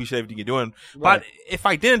really appreciate everything you're doing. Right. But if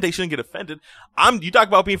I didn't, they shouldn't get offended. You talk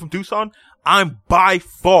about being from Tucson. I'm by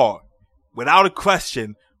far, without a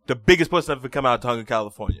question, the biggest person ever come out to Hunger,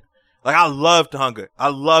 California. Like I loved Hunger.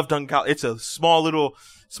 It's a small little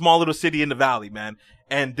city in the valley, man.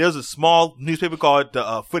 And there's a small newspaper called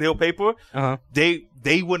the Foothill Paper. Uh-huh. They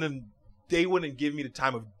wouldn't give me the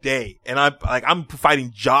time of day. And I'm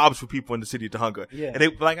providing jobs for people in the city of Hunger. Yeah. And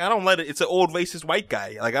I don't let it. It's an old racist white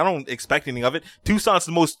guy. Like I don't expect anything of it. Tucson's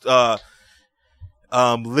the most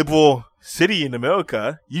liberal city in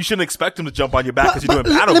America. You shouldn't expect them to jump on your back because you're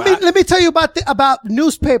doing battle rap. let me tell you about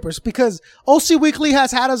newspapers because OC Weekly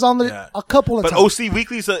has had us on a couple of But times. OC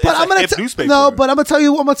Weekly's a newspaper. No, but I'm gonna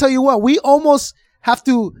tell you what. We almost have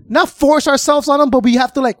to not force ourselves on them, but we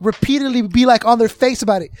have to like repeatedly be like on their face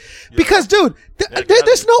about it. Because, dude,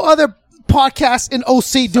 there's no other podcast in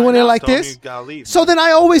OC doing it like this. So then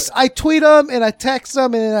I tweet them and I text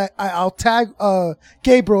them and then I'll tag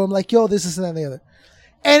Gabriel. I'm like, yo, this is and the other.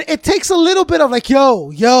 And it takes a little bit of like, yo,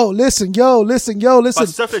 listen. But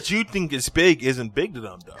stuff that you think is big isn't big to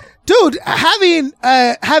them, though. Dude, having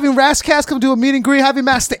Rascast come do a meet and greet, having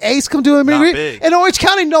Master Ace come do a meet and greet. Big. In Orange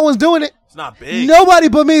County, no one's doing it. It's not big. Nobody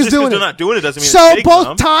but me is Just 'cause doing it. they're not doing it doesn't mean so it's big to both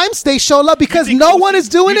them. times they showed up because You think no OC one is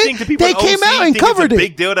doing you think the it. people They in came OC out and think covered it's a it.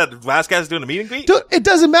 big deal that Rascast is doing a meet and greet? Dude, it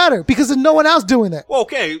doesn't matter because there's no one else doing that. Well,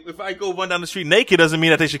 okay, if I go run down the street naked doesn't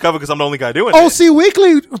mean that they should cover because I'm the only guy doing it. OC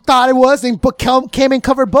Weekly thought it was and came and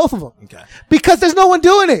covered both of them. Okay. Because there's no one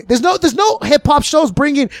doing it. There's no hip hop shows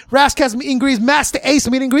bringing Rascast meet and greets, Master Ace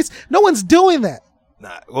meet and greets. No one's doing that.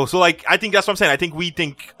 Nah. Well, so I think that's what I'm saying. I think we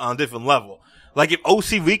think on a different level. Like if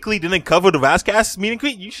OC Weekly didn't cover the Rascast meet and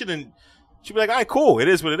greet, you should be like, all right, cool. It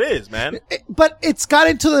is what it is, man. But it's got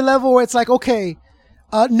into the level where it's like, okay,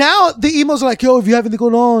 now the emails are like, yo, if you have anything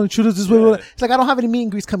going on, shoot us this way. Yeah. It's like, I don't have any meet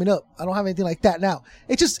and greets coming up. I don't have anything like that now.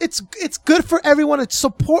 It's good for everyone to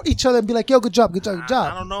support each other and be like, yo, good job. I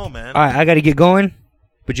don't know, man. All right, I got to get going.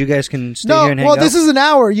 but you guys can stay No, here and hang well, out. this is an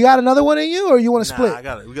hour. You got another one in you, or you want to Nah, split? I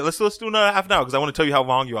got it. Let's do another half an hour because I want to tell you how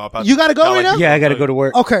wrong you are. About You gotta go how, right now? Yeah, I got to go to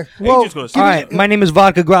work. Okay. Hey, Well, just gonna give All me- right, my name is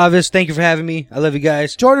Vodka Gravis. Thank you for having me. I love you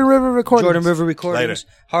guys. Jordan River Recordings. Jordan River Recordings.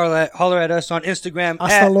 Later. Holler at us on Instagram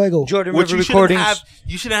Hasta at luego. Jordan What River you shouldn't Recordings.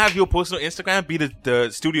 you shouldn't have your personal Instagram be the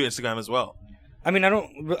studio Instagram as well. I mean,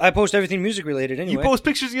 I post everything music related You anyway. post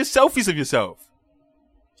pictures of your selfies of yourself.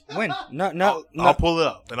 When? I'll pull it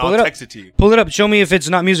up and Pull I'll it up. text it to you. Pull it up. Show me if it's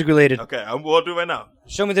not music related. Okay, we'll do it right now.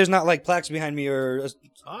 Show me there's not like plaques behind me or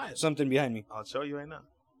All right, something behind me. I'll show you right now.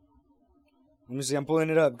 Let me see. I'm pulling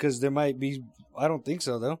it up because there might be. I don't think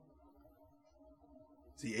so though.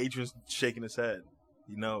 See, Adrian's shaking his head.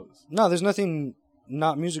 He knows. No, there's nothing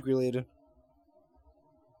not music related.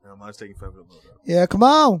 No, mine's taking forever to load up. Yeah, come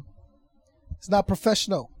on. It's not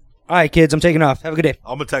professional. All right, kids. I'm taking off. Have a good day.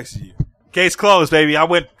 I'm gonna text you. Case closed, baby. I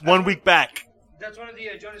went 1 week back. That's one of the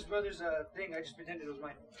Jonas Brothers thing. I just pretended it was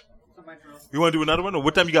mine. It's not mine for real. You want to do another one, or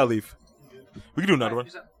what time you gotta leave? We can do another one.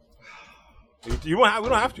 You don't have. We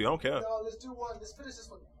don't have to. I don't care. No, let's do one. Let's finish this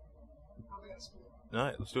one. All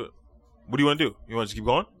right, let's do it. What do you want to do? You want to just keep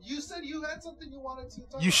going? You said you had something you wanted to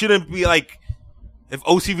talk You shouldn't be like, if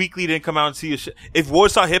OC Weekly didn't come out and see your shit. If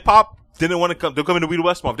Warsaw Hip Hop didn't want to come, they're coming to We the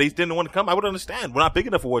West Month. They didn't want to come. I would understand. We're not big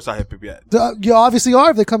enough for Warsaw Hip Hop yet. You obviously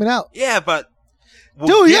are if they're coming out. Yeah, but we're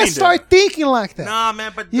Dude, you getting gotta start thinking like that. there. Nah,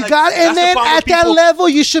 man, but You like, got, that's and the then problem at with that people. level,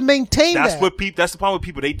 you should maintain That's that. what people. That's the problem with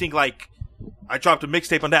people. They think like, I dropped a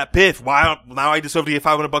mixtape on that Piff. Why now I deserve to get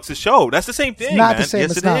 $500 a show? That's the same thing. It's not man. the same.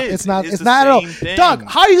 Yes, It's it not. is. It's not. It's the not at all. same thing. Doug,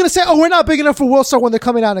 how are you gonna say, "Oh, we're not big enough for World Star" when they're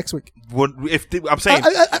coming out next week? I'm saying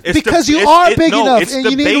it's because you it's- are big no, enough, it's and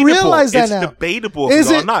you need to debatable. realize that now. It's debatable. Is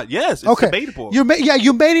Is it? it not? Yes, it's Okay, debatable. you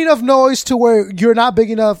made enough noise to where you're not big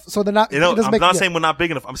enough, so they're not. You know, it doesn't I'm make not yeah. saying we're not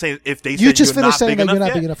big enough. I'm saying if they You said just you're finished not saying big that you're enough,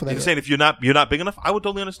 not big enough for that You're yet. saying if you're not big enough, I would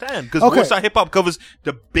totally understand because Okay. Warsaw Hip Hop covers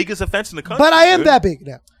the biggest offense in the country. But I am dude. that big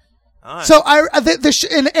now. All right. So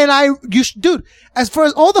dude, as far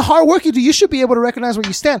as all the hard work you do, you should be able to recognize where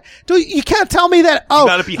you stand. Dude, you can't tell me that. Oh,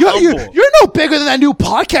 gotta be you're humble. no bigger than that new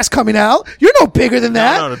podcast coming out. You're no bigger than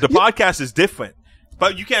that. No, the podcast is different.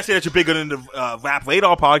 But you can't say that you're bigger than the Rap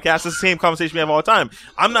Radar podcast. It's the same conversation we have all the time.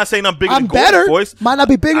 I'm not saying I'm bigger I'm than Golden better. Voice. Might not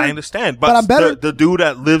be bigger. I understand. but I'm better. The dude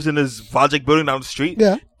that lives in his project building down the street,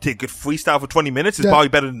 Yeah. take a freestyle for 20 minutes is Yeah. probably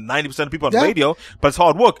better than 90% of people on the Yeah. radio, but it's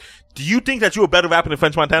hard work. Do you think that you're a better rapper than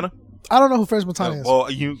French Montana? I don't know who French Montana is. Well,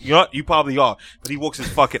 you probably are, but he works his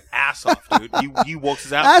fucking ass off, dude. He works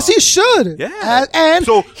his ass As off. he should. Yeah. And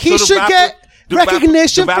So he the should rapper- get the rapper-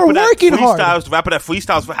 recognition the for rapper that working hard. freestyles- The rapper that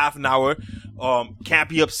freestyles for half an hour can't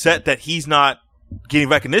be upset that he's not getting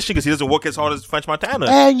recognition because he doesn't work as hard as French Montana.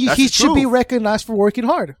 And That's he the should be truth. recognized for working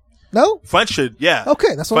hard. No? French should, yeah.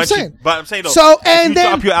 Okay, that's what I'm French saying. But I'm saying though, So if and you then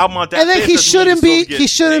drop your album on that and then Piff, he doesn't mean you shouldn't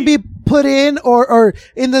still be get paid. put in or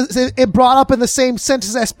in it brought up in the same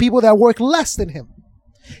sentence as people that work less than him.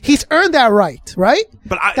 He's earned that right?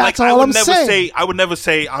 But That's I all would I'm never saying. say. I would never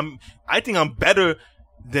say I think I'm better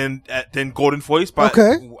than Golden Voice, but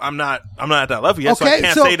Okay. I'm not at that level yet, so I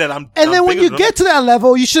can't say that I'm. And then I'm when bigger you than get him. to that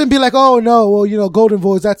level, you shouldn't be like, oh no, well Golden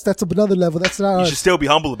Voice, that's another level. That's not. You ours. should still be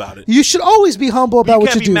humble about it. You should always be humble about You what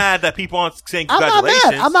can't you be do. mad that people aren't saying I'm not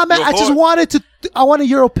congratulations. mad. I'm not mad. You're I just hurt. I wanted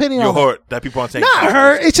your opinion You're on it. hurt that people aren't saying. Not her.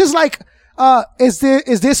 congratulations. It's just like,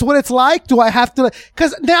 is this what it's like? Do I have to?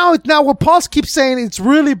 Because now what Paul keeps saying, it's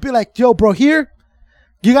really be like, yo, bro, here,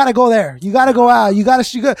 you got to go there. You got to go out. You got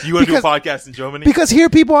to. You want to do a podcast in Germany? Because here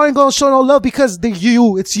people aren't going to show no love because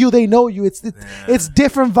it's you. They know you. It's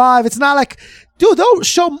different vibe. It's not like, dude, they'll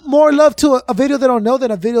show more love to a video they don't know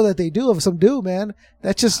than a video that they do of some dude, man.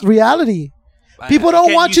 That's just reality. People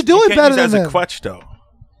don't want you doing better than as them. a crutch, though.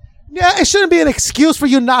 Yeah, it shouldn't be an excuse for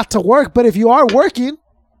you not to work, but if you are working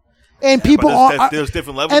and people but there's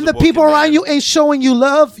different levels and of the people working, around man. you ain't showing you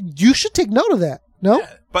love, you should take note of that. No?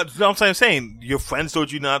 But I'm saying your friends told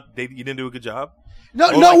you you didn't do a good job. No,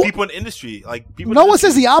 Or no. like people in the industry, like people. No in the one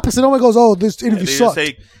says industry, the opposite. No one goes, "Oh, this yeah, interview they sucked." just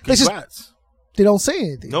say They just- congrats. They don't say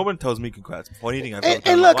anything. No one tells me congrats for anything I've ever done.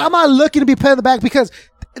 And in my look, life. I'm not looking to be pat on the back because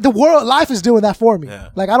the life is doing that for me. Yeah.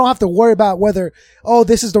 Like I don't have to worry about whether,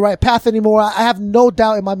 this is the right path anymore. I have no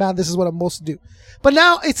doubt in my mind this is what I'm supposed to do. But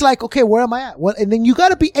now it's like, okay, where am I at? And then you got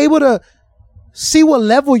to be able to see what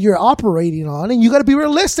level you're operating on, and you got to be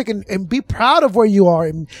realistic and be proud of where you are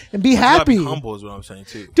and be You gotta happy. be humble is what I'm saying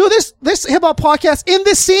too. Dude, this hip hop podcast in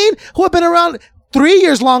this scene who have been around 3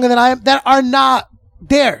 years longer than I am that are not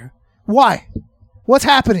there. Why? What's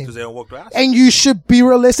happening? Because they don't work their ass. And you should be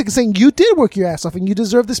realistic and saying you did work your ass off and you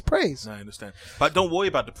deserve this praise. I understand, but don't worry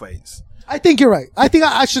about the praise. I think you're right. I think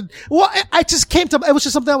I should. Well, I just came to. It was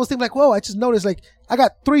just something I was thinking like, whoa! I just noticed like I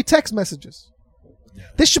got 3 text messages.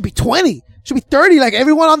 This should be 20. Should be 30. Like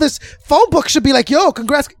everyone on this phone book should be like, yo,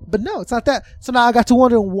 congrats. But no, it's not that. So now I got to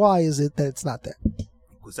wondering why is it that it's not that?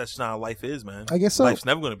 Because that's just not how life is, man. I guess so. Life's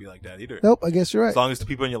never going to be like that either. Nope, I guess you're right. As long as the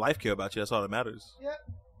people in your life care about you, that's all that matters. Yeah.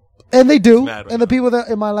 And they do. Right and the people that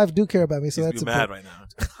in my life do care about me. So that's mad right now.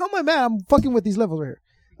 How am I mad? I'm fucking with these levels right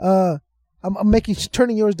here. I'm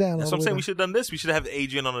turning yours down. That's what I'm saying. We should have done this. We should have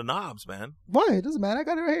Adrian on the knobs, man. Why? It doesn't matter. I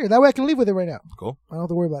got it right here. That way I can leave with it right now. Cool. I don't have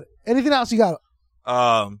to worry about it. Anything else you got?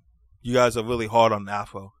 You guys are really hard on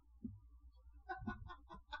Afro.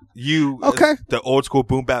 Okay. The old school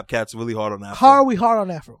boom bap cats are really hard on Afro. How are we hard on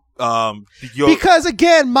Afro? Because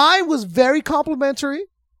again, mine was very complimentary,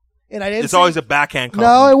 and I didn't. It's always a backhand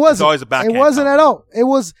compliment. No, it wasn't. It's always a backhand. It wasn't at all. It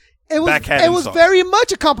was very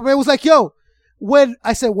much a compliment. It was like, yo, when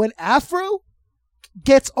Afro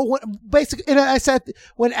gets basically, and I said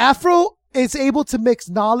when Afro is able to mix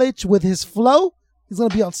knowledge with his flow, he's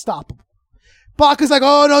gonna be unstoppable. Bach is like,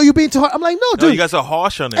 oh no, you're being too hard. I'm like, no, dude. You guys are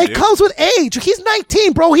harsh on it. It comes with age. He's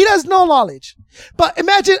 19, bro. He has no knowledge. But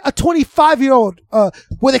imagine a 25-year-old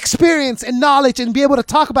with experience and knowledge and be able to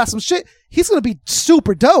talk about some shit. He's gonna be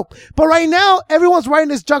super dope. But right now, everyone's writing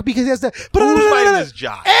this junk because he has to. Who's writing this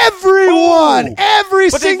jock? Everyone, Ooh. every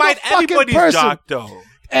but single they fucking everybody's person. Jock, though.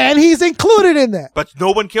 And he's included in that. But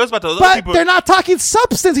no one cares about those other people. But they're not talking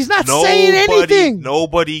substance. He's not saying anything.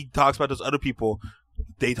 Nobody talks about those other people.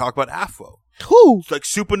 They talk about Afro. Who? Like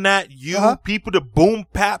Supernat, people, the boom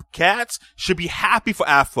pap cats should be happy for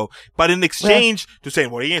Afro. But in exchange to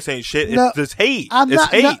saying, well, he ain't saying shit, it's just hate.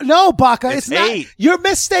 Hate. No, Baca, it's hate. Not. You're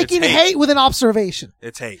mistaking hate with an observation.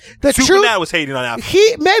 It's hate. Supernat was hating on Afro.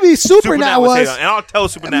 Maybe Supernat was. And I'll tell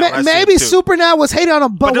Supernat. Maybe Supernat was hating on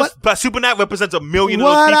him. But Supernat represents 1 million of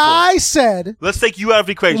those What people. I said. Let's take you out of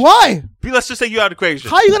the equation. Why? Let's just take you out of the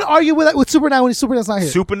equation. How are you going to argue with Supernat when Supernat's not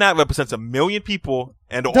here? Supernat represents 1 million people.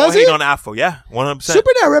 And they're all hating on Afro. Yeah, 100%.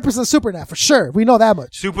 Supernat represents Supernat for sure. We know that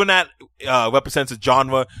much. Supernat represents a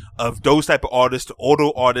genre of those type of artists,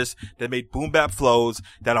 auto artists that made boom bap flows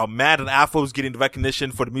that are mad at Afro's getting the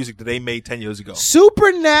recognition for the music that they made 10 years ago.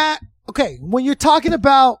 Supernat, okay, when you're talking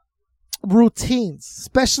about routines,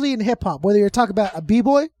 especially in hip hop, whether you're talking about a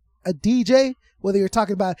b-boy, a DJ, whether you're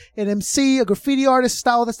talking about an MC, a graffiti artist,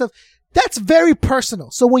 style, that stuff, that's very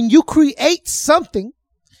personal. So when you create something,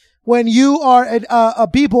 when you are a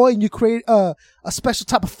b-boy and you create a special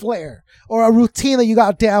type of flair or a routine that you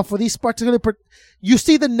got down for these particular, you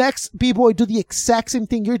see the next b-boy do the exact same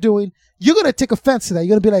thing you're doing, you're going to take offense to that. You're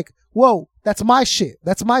going to be like, whoa, that's my shit.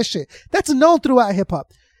 That's my shit. That's known throughout hip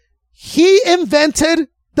hop. He invented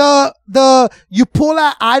you pull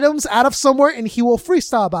out items out of somewhere and he will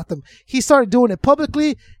freestyle about them. He started doing it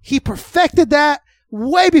publicly. He perfected that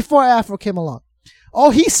way before Afro came along.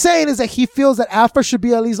 All he's saying is that he feels that Afro should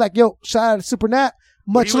be at least like, yo, shout out to Supernat.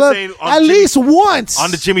 Much love. At least once. On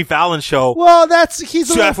the Jimmy Fallon show. Well, he's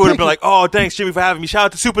a Afro would have been like, oh, thanks, Jimmy, for having me. Shout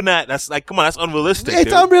out to Supernat. That's like, come on, that's unrealistic.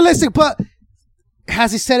 It's unrealistic, but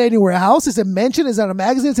has he said it anywhere else? Is it mentioned? Is it on a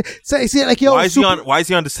magazine? Is it like, yo, why is he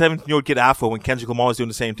on the 7th-year-old Kid Afro when Kendrick Lamar is doing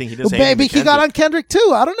the same thing? He didn't say anything. Maybe he got on Kendrick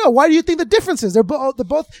too. I don't know. Why do you think the difference is? They're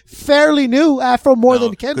both fairly new. Afro more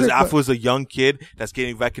than Kendrick. Because Afro is a young kid that's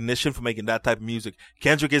getting recognition for making that type of music.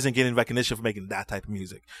 Kendrick isn't getting recognition for making that type of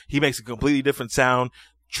music. He makes a completely different sound,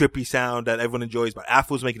 trippy sound that everyone enjoys, but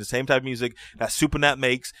Afro's making the same type of music that Supernat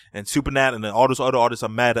makes, and Supernat and all those other artists are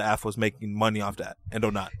mad that Afro's making money off that, and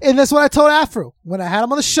they're not. And that's what I told Afro when I had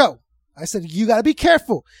him on the show. I said, you gotta be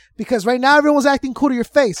careful, because right now everyone's acting cool to your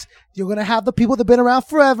face. You're gonna have the people that have been around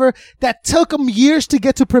forever, that took them years to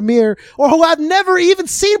get to Premiere, or who have never even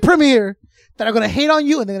seen Premiere, that are gonna hate on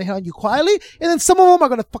you, and they're gonna hate on you quietly, and then some of them are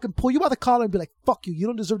gonna fucking pull you by the collar and be like, fuck you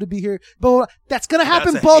don't deserve to be here, blah, blah, blah. That's gonna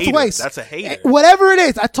happen both ways. That's a hater. Whatever it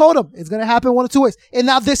is, I told him, it's gonna happen one of two ways. And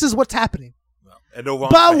now this is what's happening. And no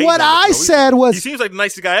but what I said was, he seems like the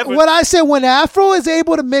nicest guy ever. What I said, when Afro is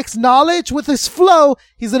able to mix knowledge with his flow,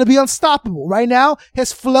 he's going to be unstoppable. Right now,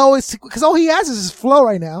 his flow is, because all he has is his flow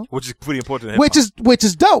right now. Which is pretty important. Which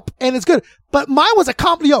is dope. And it's good. But mine was a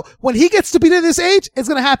compliment. Yo, when he gets to be to this age, it's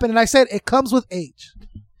going to happen. And I said, it comes with age.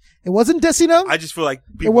 It wasn't Decino. I just feel like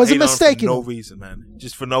people hate on him for no reason, man.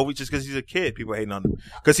 Just because he's a kid, people hating on him.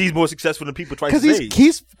 Because he's more successful than people twice his age.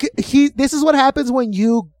 This is what happens when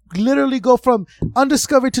you literally go from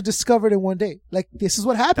undiscovered to discovered in one day. Like, this is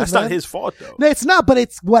what happens. That's not his fault, though. No, it's not, but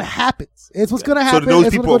it's what happens. It's what's going to happen. So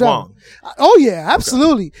those people are wrong. Oh, yeah,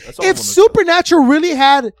 absolutely. Okay. If Supernatural really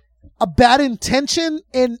had a bad intention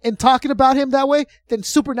in talking about him that way, then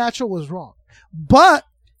Supernatural was wrong. But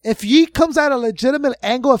if he comes at a legitimate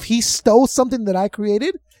angle, if he stole something that I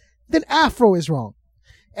created, then Afro is wrong.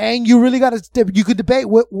 And you really got to, you could debate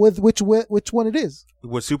with which one it is.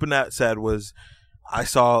 What Supernat said was, I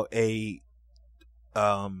saw a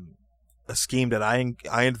scheme that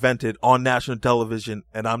I invented on national television,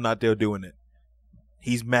 and I'm not there doing it.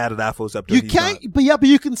 He's mad at Afro's up there. You can't, but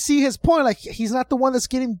you can see his point. Like, he's not the one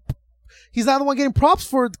getting props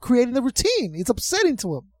for creating the routine. It's upsetting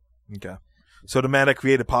to him. Okay. So the man that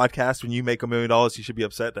created podcasts, when you make $1 million, he should be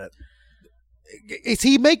upset that. Is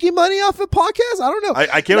he making money off of podcasts? I don't know.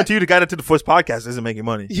 I guarantee you the guy that did the first podcast isn't making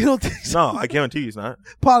money. You don't think so? No, I guarantee you he's not.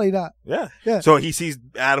 Probably not. Yeah. Yeah. So he sees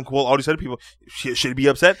Adam Carolla, all these other people. Should he be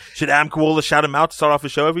upset? Should Adam Carolla shout him out to start off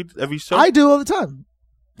his show every show? I do all the time.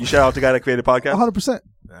 You shout out the guy that created the podcast? 100%.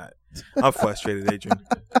 All right. I'm frustrated, Adrian.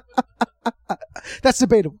 That's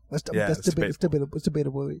debatable. That's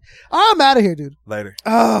debatable. I'm out of here, dude. Later.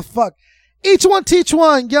 Oh, fuck. Each one teach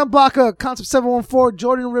one. Young Baka, Concept 714,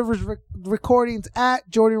 Jordan Rivers Recordings at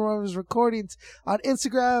Jordan Rivers Recordings on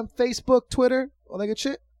Instagram, Facebook, Twitter, all that good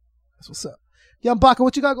shit. That's what's up. Young Baka,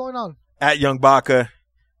 what you got going on? At Young Baka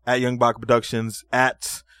Productions,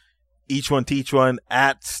 at Each One Teach One,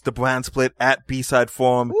 at The Brand Split, at B-Side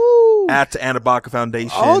Forum, at Anabaka Foundation.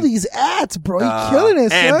 All these ads, bro. You're killing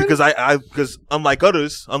it, and son. because unlike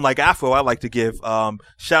others, unlike Afro, I like to give shout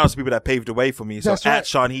outs to people that paved the way for me. So That's at right.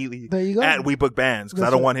 Sean Healy, There you go. at We Book Bands, because I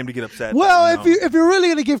don't want him to get upset. Well, you know. if you're really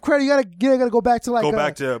gonna give credit, you gotta go back to the mom,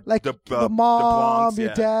 Bronx, your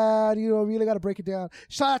yeah. dad. You know, really gotta break it down.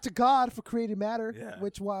 Shout out to God for creating matter, Yeah.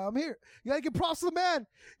 which why I'm here. You gotta give props to the man.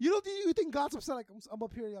 You think God's upset? Like I'm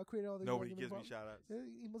up here, y'all creating all this. Nobody gives me shout outs. Yeah,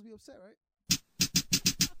 he must be upset, right?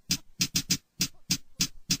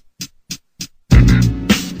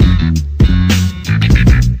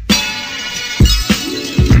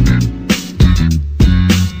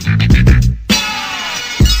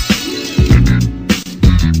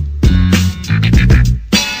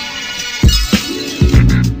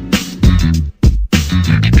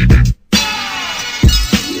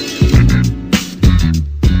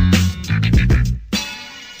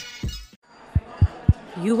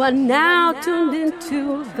 You are now tuned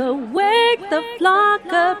into the Wake the Flock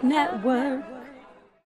Up Network.